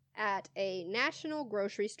at a national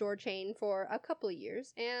grocery store chain for a couple of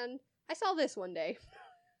years, and I saw this one day.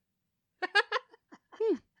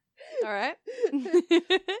 All right.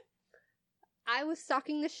 I was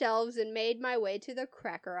stocking the shelves and made my way to the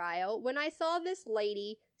cracker aisle when I saw this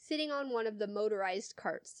lady sitting on one of the motorized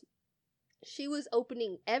carts. She was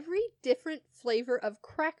opening every different flavor of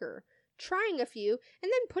cracker, trying a few,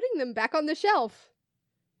 and then putting them back on the shelf.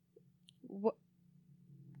 What?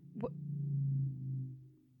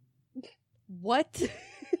 What?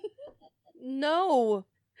 No.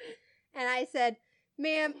 And I said,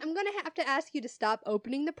 "Ma'am, I'm going to have to ask you to stop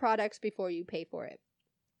opening the products before you pay for it."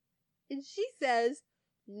 And she says,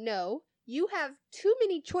 "No, you have too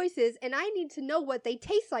many choices and I need to know what they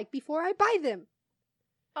taste like before I buy them."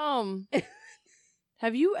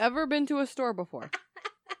 Have you ever been to a store before?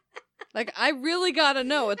 Like, I really gotta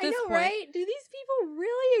know at this I know, point. right? Do these people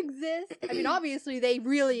really exist? I mean, obviously they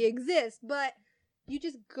really exist, but you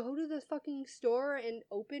just go to the fucking store and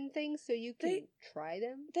open things so you can try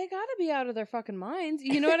them? They gotta be out of their fucking minds.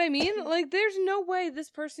 You know what I mean? Like, there's no way this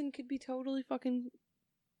person could be totally fucking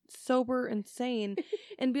sober and sane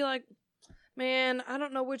and be like, "Man, I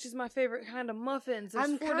don't know which is my favorite kind of muffins. There's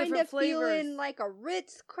I'm 4 kind different of flavors." feeling like a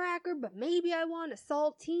Ritz cracker, but maybe I want a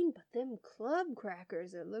saltine, but them club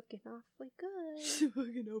crackers are looking awfully good.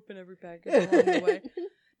 Fucking open every package along the way.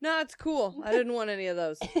 No, it's cool. I didn't want any of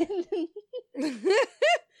those.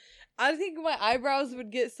 I think my eyebrows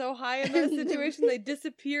would get so high in that situation, they'd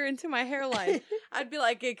disappear into my hairline. I'd be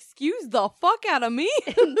like, "Excuse the fuck out of me?"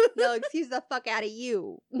 No, excuse the fuck out of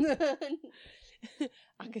you.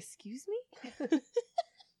 Excuse me?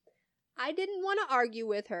 I didn't want to argue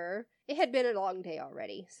with her. It had been a long day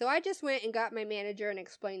already, so I just went and got my manager and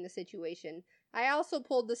explained the situation. I also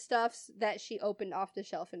pulled the stuffs that she opened off the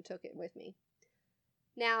shelf and took it with me.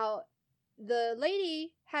 Now, the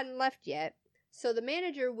lady hadn't left yet, so the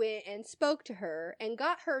manager went and spoke to her and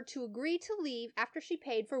got her to agree to leave after she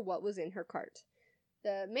paid for what was in her cart.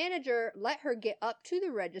 The manager let her get up to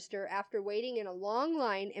the register after waiting in a long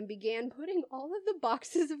line and began putting all of the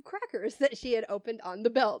boxes of crackers that she had opened on the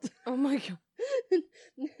belt. Oh my god.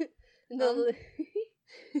 The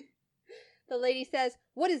lady says,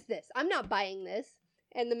 "What is this? I'm not buying this."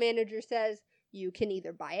 And the manager says, "You can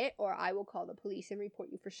either buy it or I will call the police and report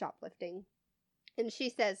you for shoplifting." And she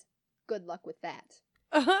says, "Good luck with that."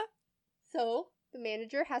 Uh-huh. So the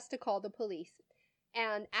manager has to call the police.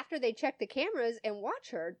 And after they check the cameras and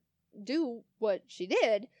watch her do what she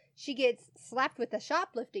did, she gets slapped with a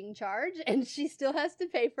shoplifting charge, and she still has to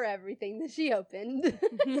pay for everything that she opened.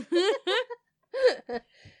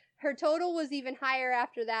 Her total was even higher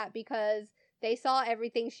after that because they saw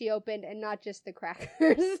everything she opened and not just the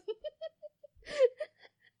crackers.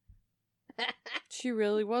 She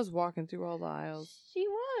really was walking through all the aisles. She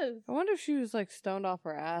was. I wonder if she was like stoned off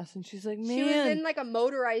her ass and she's like, man. She was in like a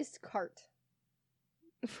motorized cart.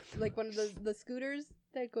 Like one of the scooters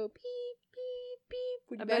that go beep, beep, beep.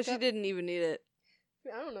 When you I bet back she up. didn't even need it.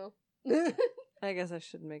 I don't know. I guess I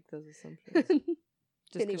shouldn't make those assumptions.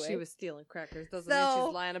 Just because she Anyway. was stealing crackers doesn't mean So-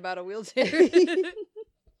 she's lying about a wheelchair.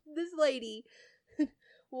 This lady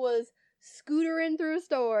was scootering through a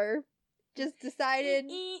store, just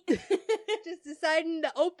deciding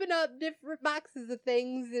to open up different boxes of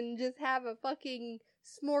things and just have a fucking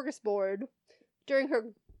smorgasbord during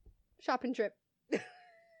her shopping trip.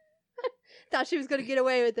 Thought she was gonna get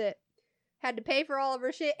away with it. Had to pay for all of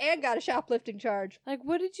her shit and got a shoplifting charge. Like,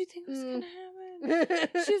 what did you think was gonna happen?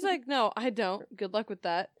 She's like, no, I don't. Good luck with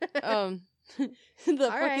that. The fucking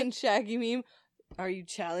right. Shaggy meme. Are you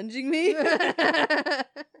challenging me?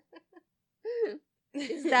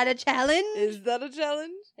 Is that a challenge? Is that a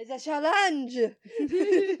challenge? It's a challenge.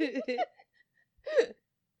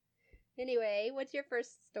 Anyway, what's your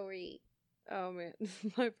first story? Oh man,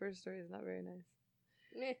 my first story is not very nice.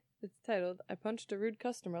 Meh. It's titled, I punched a rude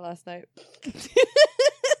customer last night.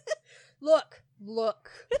 Look.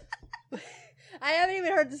 I haven't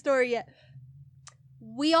even heard the story yet.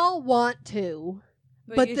 We all want to,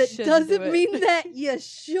 but you that shouldn't doesn't do it. mean that you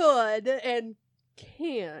should and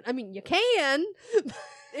can. I mean, you can.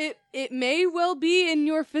 It may well be in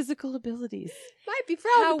your physical abilities. Might be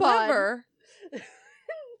frowned upon. However,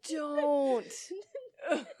 don't.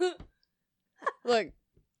 Look,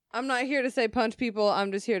 I'm not here to say punch people.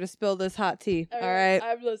 I'm just here to spill this hot tea. All right?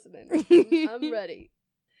 I'm listening. I'm ready.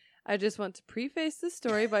 I just want to preface this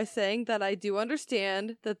story by saying that I do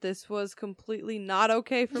understand that this was completely not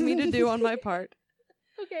okay for me to do on my part.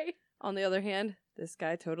 Okay. On the other hand, this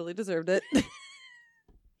guy totally deserved it.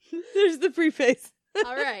 There's the preface.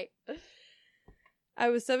 All right. I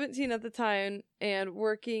was 17 at the time and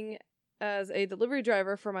working as a delivery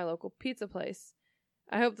driver for my local pizza place.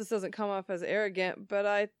 I hope this doesn't come off as arrogant, but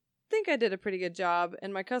I think I did a pretty good job,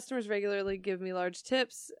 and my customers regularly give me large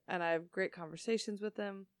tips, and I have great conversations with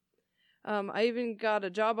them. I even got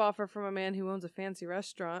a job offer from a man who owns a fancy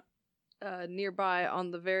restaurant nearby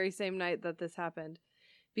on the very same night that this happened,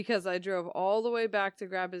 because I drove all the way back to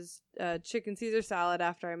grab his chicken Caesar salad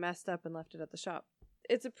after I messed up and left it at the shop.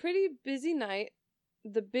 It's a pretty busy night.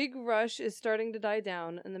 The big rush is starting to die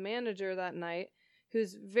down, and the manager that night,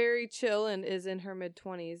 who's very chill and is in her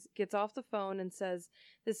mid-20s, gets off the phone and says,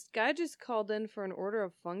 "This guy just called in for an order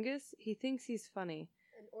of fungus. He thinks he's funny."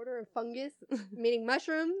 An order of fungus, meaning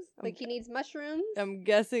mushrooms. Like he needs mushrooms I'm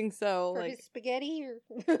guessing so. for Like, his spaghetti, or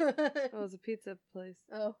oh, it's a pizza place.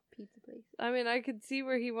 oh, pizza place. I mean, I could see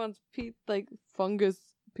where he wants like fungus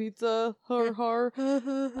pizza. Har.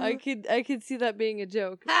 I could see that being a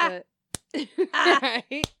joke, Ha! but Ha!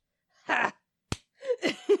 right. Ha!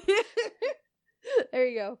 There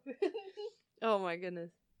you go. Oh my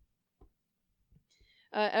goodness.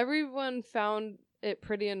 Everyone found it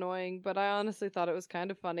pretty annoying, but I honestly thought it was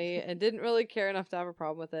kind of funny and didn't really care enough to have a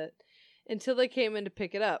problem with it until they came in to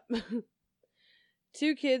pick it up.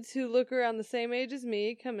 Two kids who look around the same age as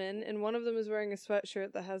me come in, and one of them is wearing a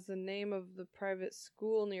sweatshirt that has the name of the private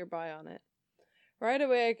school nearby on it. Right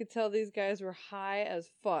away, I could tell these guys were high as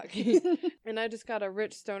fuck, and I just got a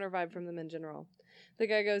rich stoner vibe from them in general. The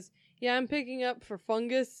guy goes, "Yeah, I'm picking up for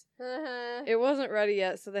fungus." Uh-huh. It wasn't ready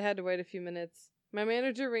yet, so they had to wait a few minutes. My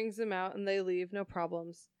manager rings them out, and they leave, no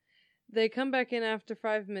problems. They come back in after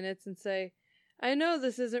 5 minutes and say, "I know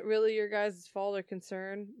this isn't really your guys' fault or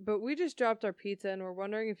concern, but we just dropped our pizza and we're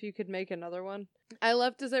wondering if you could make another one." I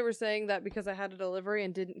left as they were saying that because I had a delivery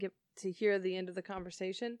and didn't get to hear the end of the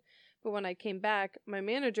conversation, but when I came back, my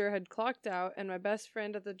manager had clocked out and my best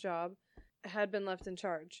friend at the job had been left in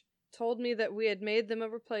charge. Told me that we had made them a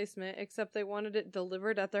replacement, except they wanted it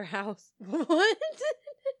delivered at their house. What?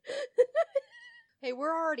 Hey,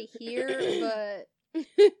 we're already here, but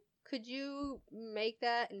could you make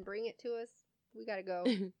that and bring it to us? We gotta go.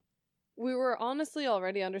 We were honestly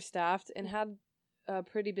already understaffed and had a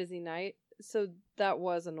pretty busy night, so that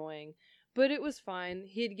was annoying. But it was fine.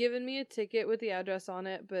 He had given me a ticket with the address on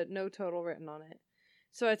it, but no total written on it.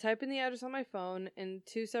 So I type in the address on my phone, and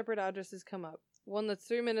 2 separate addresses come up. one that's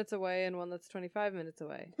 3 minutes away and one that's 25 minutes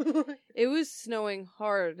away. It was snowing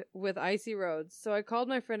hard with icy roads, so I called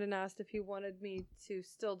my friend and asked if he wanted me to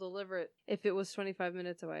still deliver it if it was 25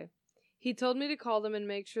 minutes away. He told me to call them and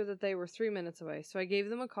make sure that they were 3 minutes away, so I gave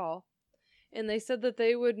them a call, and they said that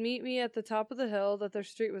they would meet me at the top of the hill that their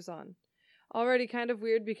street was on. Already kind of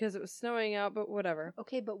weird because it was snowing out, but whatever.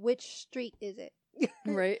 Okay, but which street is it?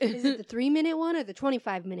 Right? Is it the 3-minute one or the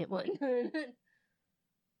 25-minute one?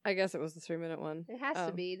 I guess it was the 3-minute one. It has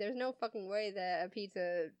to be. There's no fucking way that a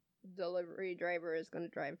pizza delivery driver is going to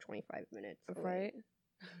drive 25 minutes. Right?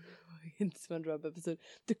 In SpongeBob episode,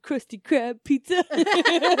 the Krusty Krab pizza. They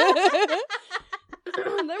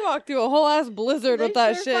walked through a whole ass blizzard with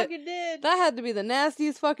that sure shit. Fucking did. That had to be the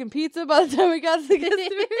nastiest fucking pizza by the time we got to the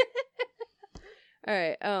customer.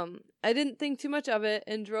 Alright, I didn't think too much of it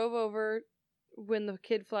and drove over when the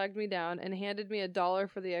kid flagged me down and handed me $1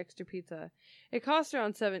 for the extra pizza. It cost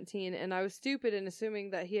around $17, and I was stupid in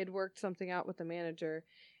assuming that he had worked something out with the manager,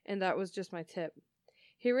 and that was just my tip.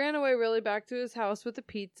 He ran away really back to his house with the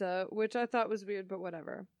pizza, which I thought was weird, but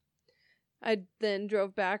whatever. I then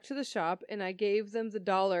drove back to the shop, and I gave them the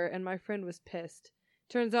 $1, and my friend was pissed.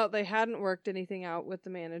 Turns out they hadn't worked anything out with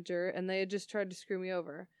the manager, and they had just tried to screw me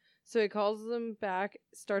over. So he calls them back,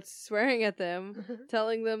 starts swearing at them,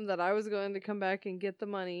 telling them that I was going to come back and get the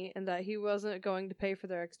money, and that he wasn't going to pay for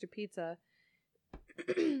their extra pizza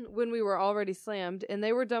when we were already slammed, and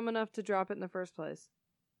they were dumb enough to drop it in the first place.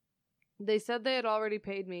 They said they had already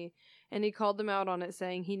paid me, and he called them out on it,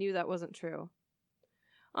 saying he knew that wasn't true.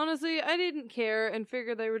 Honestly, I didn't care and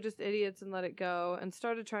figured they were just idiots and let it go, and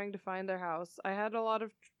started trying to find their house. I had a lot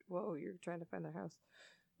of... Whoa, you're trying to find their house.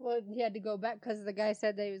 Well, he had to go back because the guy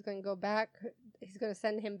said that he was going to go back. He's going to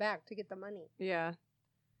send him back to get the money. Yeah.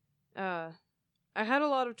 I had a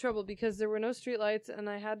lot of trouble because there were no streetlights, and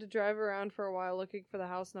I had to drive around for a while looking for the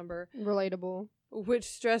house number. Relatable. Which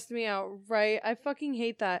stressed me out, right? I fucking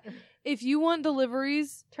hate that. If you want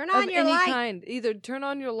deliveries turn on of your any light. kind, either turn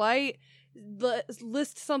on your light,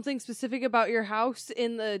 list something specific about your house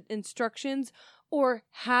in the instructions, or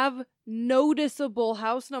have noticeable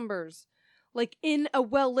house numbers. Like, in a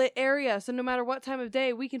well-lit area, so no matter what time of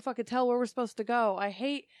day, we can fucking tell where we're supposed to go. I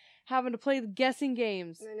hate having to play the guessing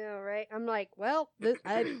games. I know, right? I'm like, well,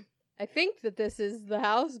 I think that this is the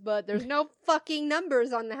house, but there's no fucking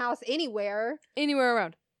numbers on the house anywhere. Anywhere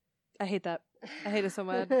around. I hate that. I hate it so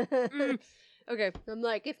much. Okay. I'm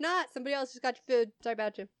like, if not, somebody else just got your food. Sorry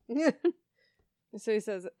about you. So he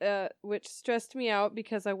says, which stressed me out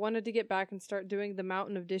because I wanted to get back and start doing the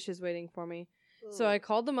mountain of dishes waiting for me. So I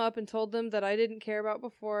called them up and told them that I didn't care about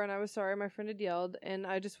before and I was sorry my friend had yelled and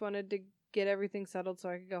I just wanted to get everything settled so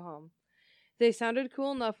I could go home. They sounded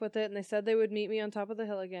cool enough with it and they said they would meet me on top of the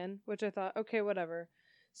hill again, which I thought, okay, whatever.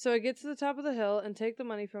 So I get to the top of the hill and take the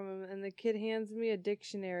money from him and the kid hands me a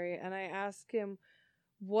dictionary and I ask him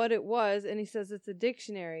what it was and he says it's a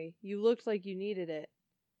dictionary. You looked like you needed it.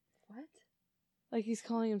 What? Like he's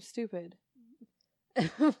calling him stupid.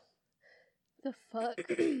 The fuck?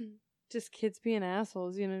 Just kids being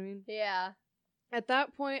assholes, you know what I mean? Yeah. At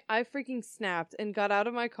that point, I freaking snapped and got out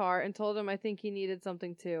of my car and told him I think he needed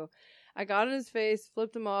something too. I got in his face,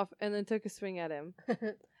 flipped him off, and then took a swing at him.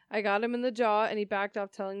 I got him in the jaw and he backed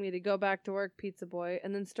off telling me to go back to work, pizza boy,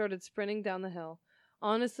 and then started sprinting down the hill.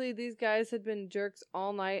 Honestly, these guys had been jerks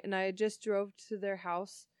all night and I had just drove to their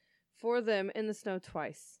house for them in the snow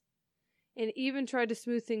twice. And even tried to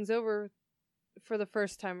smooth things over for the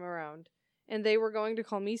first time around. And they were going to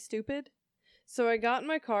call me stupid? So I got in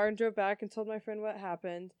my car and drove back and told my friend what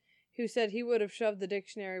happened, who said he would have shoved the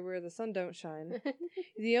dictionary where the sun don't shine.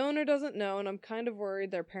 The owner doesn't know, and I'm kind of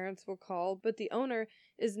worried their parents will call, but the owner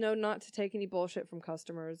is known not to take any bullshit from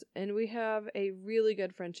customers, and we have a really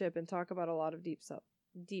good friendship and talk about a lot of deep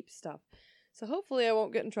stuff. So hopefully I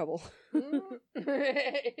won't get in trouble.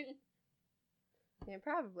 Yeah,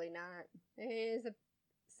 probably not. It is a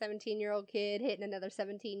 17-year-old kid hitting another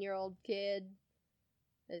 17-year-old kid.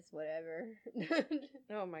 It's whatever.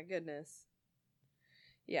 Oh my goodness.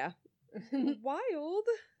 Yeah. Wild.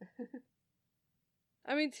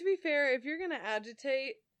 I mean, to be fair, if you're gonna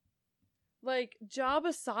agitate, like, job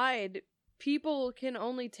aside, people can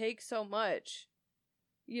only take so much.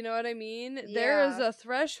 You know what I mean? Yeah. There is a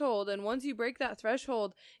threshold, and once you break that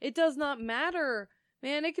threshold, it does not matter.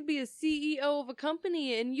 Man, it could be a CEO of a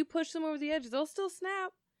company, and you push them over the edge, they'll still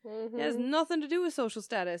snap. Mm-hmm. It has nothing to do with social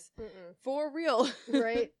status. Mm-mm. For real.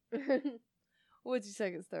 Right? What's your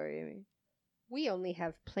second story, Amy? We only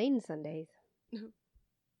have plain Sundays.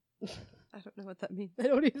 I don't know what that means. I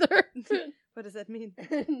don't either. What does that mean?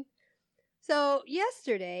 So,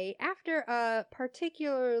 yesterday, after a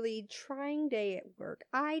particularly trying day at work,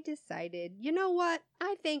 I decided, you know what?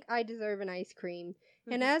 I think I deserve an ice cream.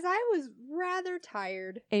 And as I was rather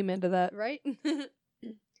tired, Amen to that. right?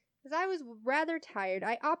 As I was rather tired,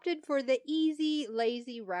 I opted for the easy,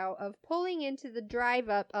 lazy route of pulling into the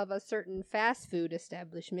drive-up of a certain fast food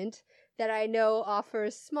establishment that I know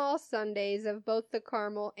offers small sundaes of both the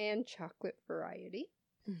caramel and chocolate variety.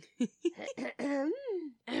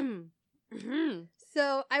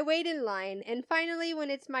 So I wait in line, and finally, when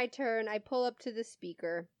it's my turn, I pull up to the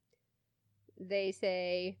speaker. They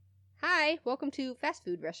say, "Hi, welcome to fast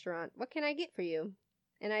food restaurant. What can I get for you?"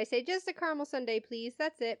 And I say, "Just a caramel sundae, please.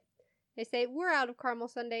 That's it." They say, "We're out of caramel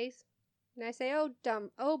sundaes." And I say,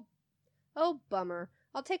 Oh, bummer.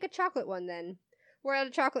 I'll take a chocolate one then." "We're out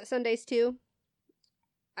of chocolate sundaes too."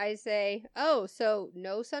 I say, "Oh, so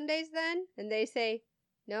no sundaes then?" And they say,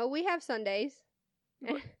 "No, we have sundaes."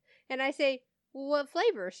 And I say, "What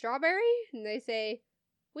flavor? Strawberry?" And they say,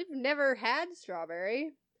 "We've never had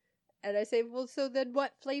strawberry." And I say, "Well, so then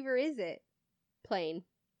what flavor is it?" "Plain."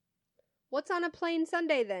 "What's on a plain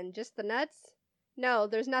sundae then? Just the nuts?" "No,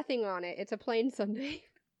 there's nothing on it. It's a plain sundae."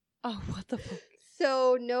 Oh, what the fuck?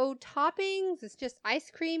 "So no toppings? It's just ice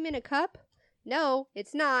cream in a cup?" "No,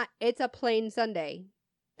 it's not. It's a plain sundae."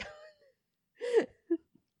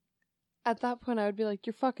 At that point, I would be like,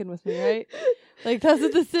 "You're fucking with me, right? Like, that's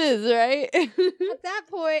what this is, right?" At that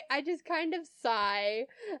point, I just kind of sigh.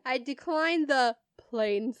 I decline the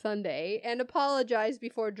plain sundae and apologize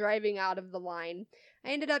before driving out of the line. I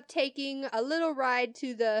ended up taking a little ride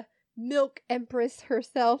to the Milk Empress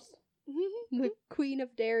herself, the Queen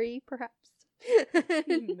of Dairy, perhaps.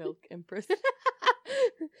 Milk Empress.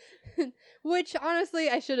 Which, honestly,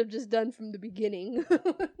 I should have just done from the beginning.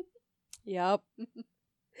 Yep.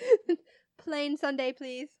 Plain sundae,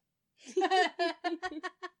 please.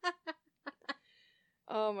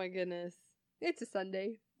 Oh my goodness. It's a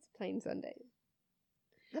sundae. It's a plain sundae.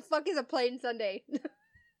 The fuck is a plain sundae?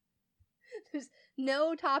 There's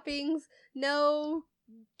no toppings, no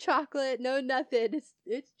chocolate, no nothing.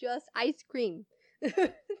 It's just ice cream.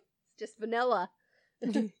 It's just vanilla.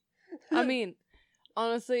 I mean,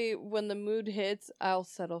 honestly, when the mood hits, I'll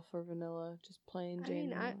settle for vanilla. Just plain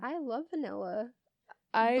Jane. I love vanilla.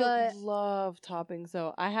 I but- love toppings,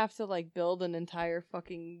 though. I have to, like, build an entire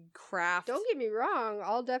fucking craft. Don't get me wrong,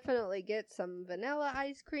 I'll definitely get some vanilla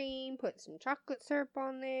ice cream, put some chocolate syrup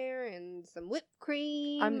on there, and some whipped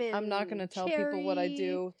cream. I'm not gonna tell people what I cherry.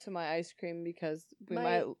 do to my ice cream because we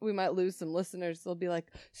My- might lose some listeners. They'll be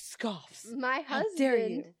like, "Scoffs! My How dare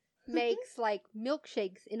you?" husband makes like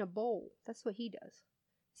milkshakes in a bowl. That's what he does.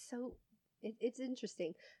 So it's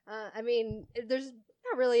interesting. I mean, there's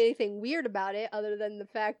not really anything weird about it other than the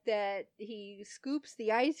fact that he scoops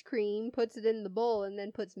the ice cream, puts it in the bowl, and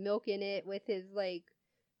then puts milk in it with his like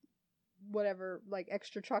whatever, like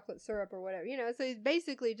extra chocolate syrup or whatever. You know, so he's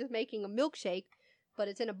basically just making a milkshake, but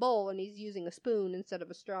it's in a bowl and he's using a spoon instead of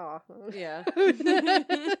a straw. Yeah.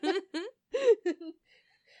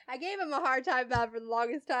 I gave him a hard time about it for the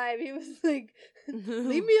longest time. He was like,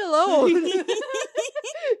 "Leave me alone."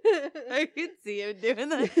 I could see him doing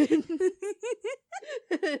that.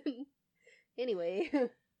 Anyway,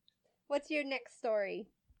 what's your next story?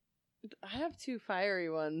 I have two fiery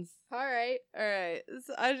ones. All right. All right.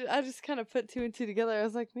 So I just kind of put two and two together. I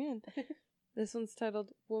was like, man, this one's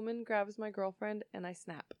titled "Woman Grabs My Girlfriend and I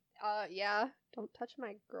Snap." Yeah. Don't touch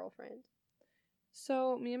my girlfriend.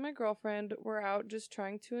 So me and my girlfriend were out just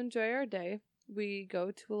trying to enjoy our day. We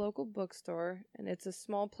go to a local bookstore, and it's a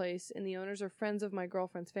small place, and the owners are friends of my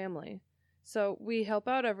girlfriend's family. So we help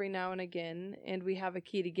out every now and again, and we have a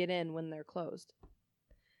key to get in when they're closed.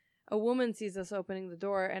 A woman sees us opening the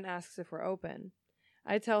door and asks if we're open.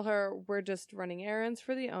 I tell her we're just running errands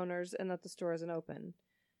for the owners and that the store isn't open.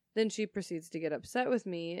 Then she proceeds to get upset with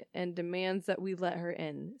me and demands that we let her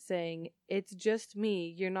in, saying, "It's just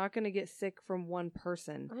me. You're not going to get sick from one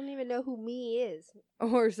person." I don't even know who me is.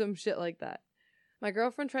 Or some shit like that. My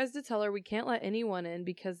girlfriend tries to tell her we can't let anyone in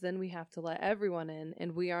because then we have to let everyone in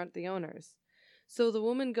and we aren't the owners. So the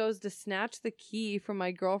woman goes to snatch the key from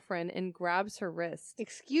my girlfriend and grabs her wrist.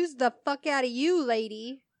 Excuse the fuck out of you,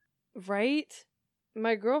 lady. Right?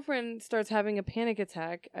 My girlfriend starts having a panic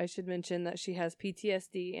attack. I should mention that she has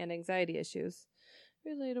PTSD and anxiety issues.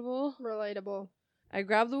 Relatable. I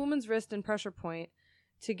grab the woman's wrist and pressure point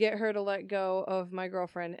to get her to let go of my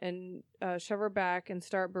girlfriend and shove her back and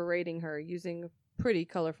start berating her using pretty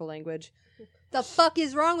colorful language. The fuck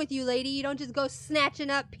is wrong with you, lady? You don't just go snatching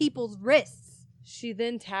up people's wrists. She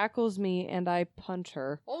then tackles me and I punch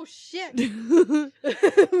her. Oh, shit.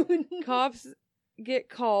 Cops get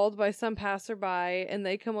called by some passerby, and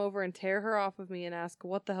they come over and tear her off of me and ask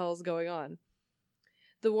what the hell is going on.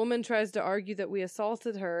 The woman tries to argue that we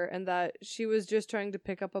assaulted her and that she was just trying to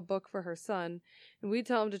pick up a book for her son, and we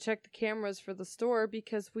tell him to check the cameras for the store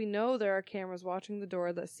because we know there are cameras watching the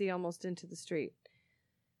door that see almost into the street.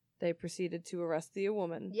 They proceeded to arrest the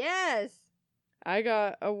woman. Yes. I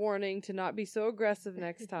got a warning to not be so aggressive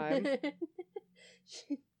next time.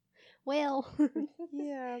 Well.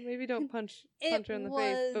 Yeah, maybe don't punch her in the was...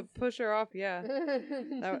 face, but push her off, yeah.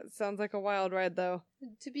 That sounds like a wild ride, though.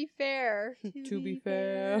 To be fair. To be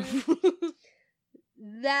fair.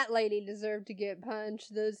 That lady deserved to get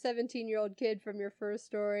punched. The 17-year-old kid from your first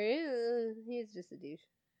story, he's just a douche.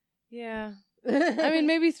 Yeah. I mean,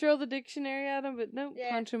 maybe throw the dictionary at him, but don't Yeah.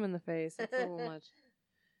 punch him in the face. That's a little much.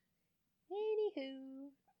 Anywho.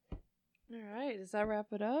 Alright, does that wrap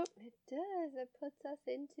it up? It does. It puts us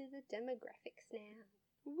into the demographics now.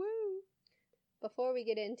 Woo! Before we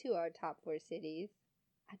get into our top 4 cities,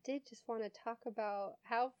 I did just want to talk about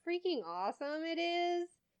how freaking awesome it is.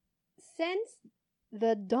 Since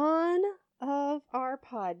the dawn of our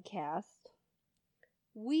podcast,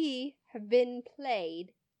 we have been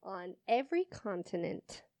played on every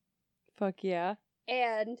continent Fuck yeah.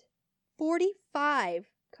 and 45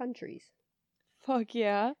 countries. Fuck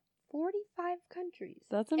yeah. 45 countries.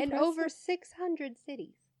 That's impressive. And over 600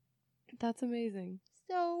 cities. That's amazing.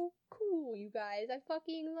 So cool, you guys. I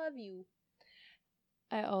fucking love you.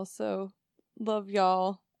 I also love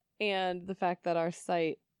y'all and the fact that our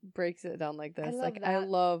site breaks it down like this. I love like, that. I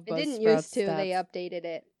love It didn't Buzzsprout used to. stats. They updated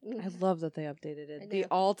it. I love that they updated I it. The know.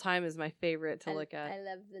 all time is my favorite to I- look at. I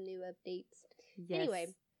love the new updates. Yes. Anyway,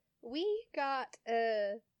 we got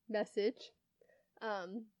a message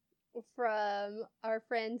from our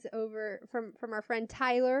friends from our friend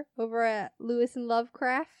Tyler over at Lewis and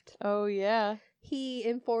Lovecraft. Oh yeah. He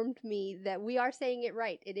informed me that we are saying it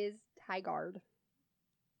right. It is Tigard.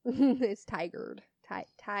 It's Tigard.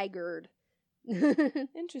 Tigard.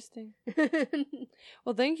 Interesting.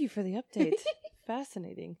 Well, thank you for the update.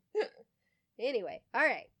 Fascinating. Anyway, all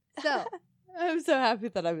right. So I'm so happy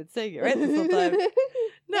that I've been saying it right this whole time.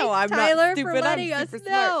 No, Thanks, I'm Tyler, not stupid. for letting I'm us super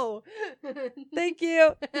know. smart. Thank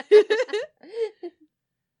you.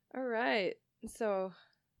 All right. So,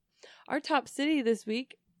 our top city this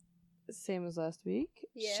week, same as last week,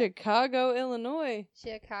 Yeah. Chicago, Illinois.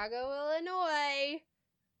 Chicago, Illinois.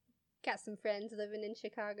 Got some friends living in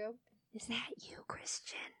Chicago. Is that you,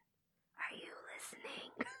 Christian? Are you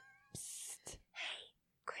listening? Psst. Hey,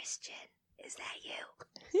 Christian, is that you?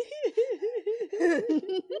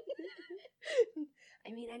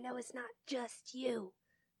 I mean, I know it's not just you,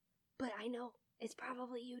 but I know it's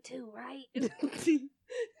probably you too, right? I can't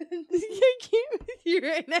with you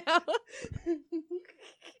right now.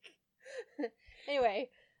 Anyway,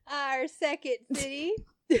 our second city,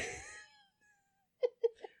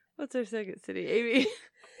 What's our second city, Amy?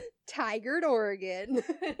 Tigard, Oregon.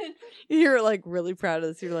 You're like really proud of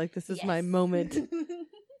this. You're like, this is my Yes. moment.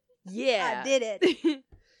 Yeah. I did it.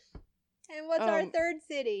 And what's our Um, third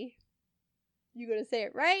city? You gonna say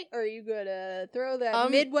it right, or are you gonna throw that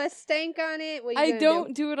Um, Midwest stank on it? What you I gonna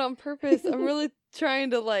don't do it on purpose. I'm really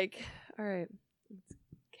trying to like, all right. It's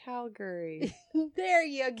Calgary. do? There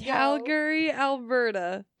you go. Calgary,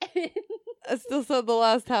 Alberta. I still said the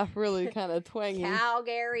last half really kind of twangy.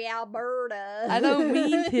 Calgary, Alberta. I don't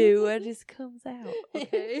mean to. It just comes out.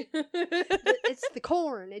 Okay. It's the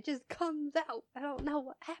corn. It just comes out. I don't know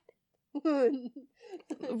what happened.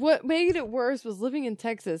 What made it worse was living in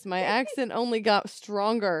Texas. My accent only got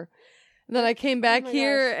stronger. And then I came back my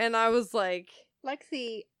here gosh. and I was like,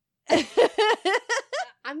 Lexi,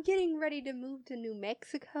 I'm getting ready to move to New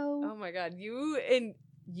Mexico. oh my god, you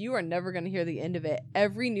are never gonna hear the end of it.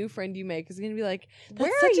 Every new friend you make is gonna be like, that's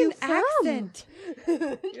Where such are you an from? accent.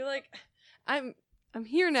 You're like, I'm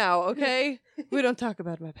here now, okay? We don't talk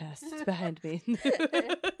about my past. It's behind me.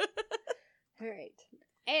 All right.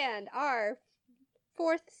 And our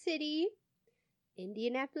fourth city,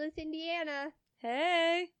 Indianapolis, Indiana.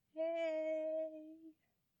 Hey. Hey.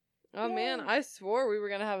 Oh man, Yay. I swore we were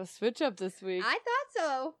gonna have a switch up this week. I thought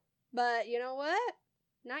so, but you know what?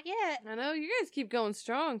 Not yet. I know, you guys keep going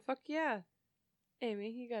strong. Fuck yeah.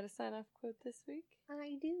 Amy, you got a sign off quote this week?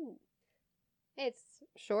 I do. It's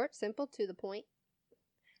short, simple, to the point.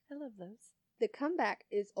 I love those. The comeback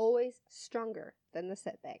is always stronger than the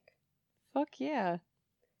setback. Fuck yeah.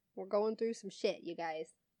 We're going through some shit, you guys.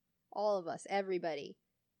 All of us, everybody.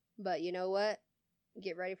 But you know what?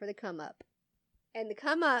 Get ready for the come up. And the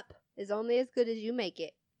come up is only as good as you make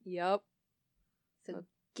it. Yup. So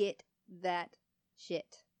get that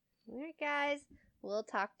shit. Alright, guys. We'll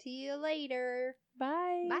talk to you later.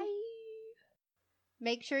 Bye. Bye.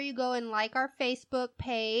 Make sure you go and like our Facebook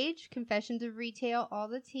page, Confessions of Retail, All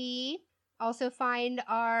the Tea. Also find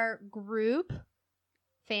our group,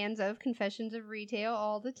 Fans of Confessions of Retail,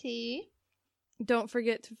 All the Tea. Don't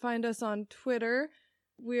forget to find us on Twitter.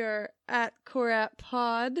 We are at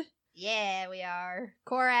CoratPod. Yeah, we are.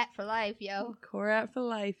 Corat for life, yo. Corat for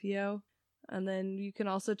life, yo. And then you can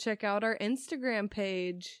also check out our Instagram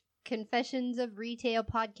page. Confessions of Retail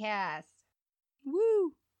Podcast.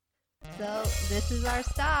 Woo! So, this is our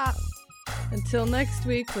stop. Until next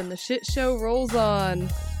week when the shit show rolls on.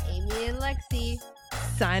 Amy and Lexi.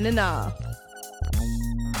 Signing off.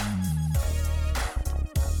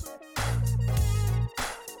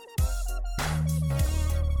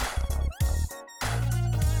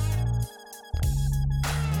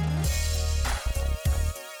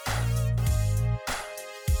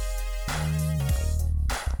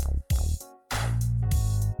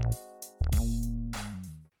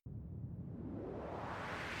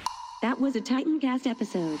 That was a Titancast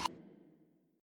episode.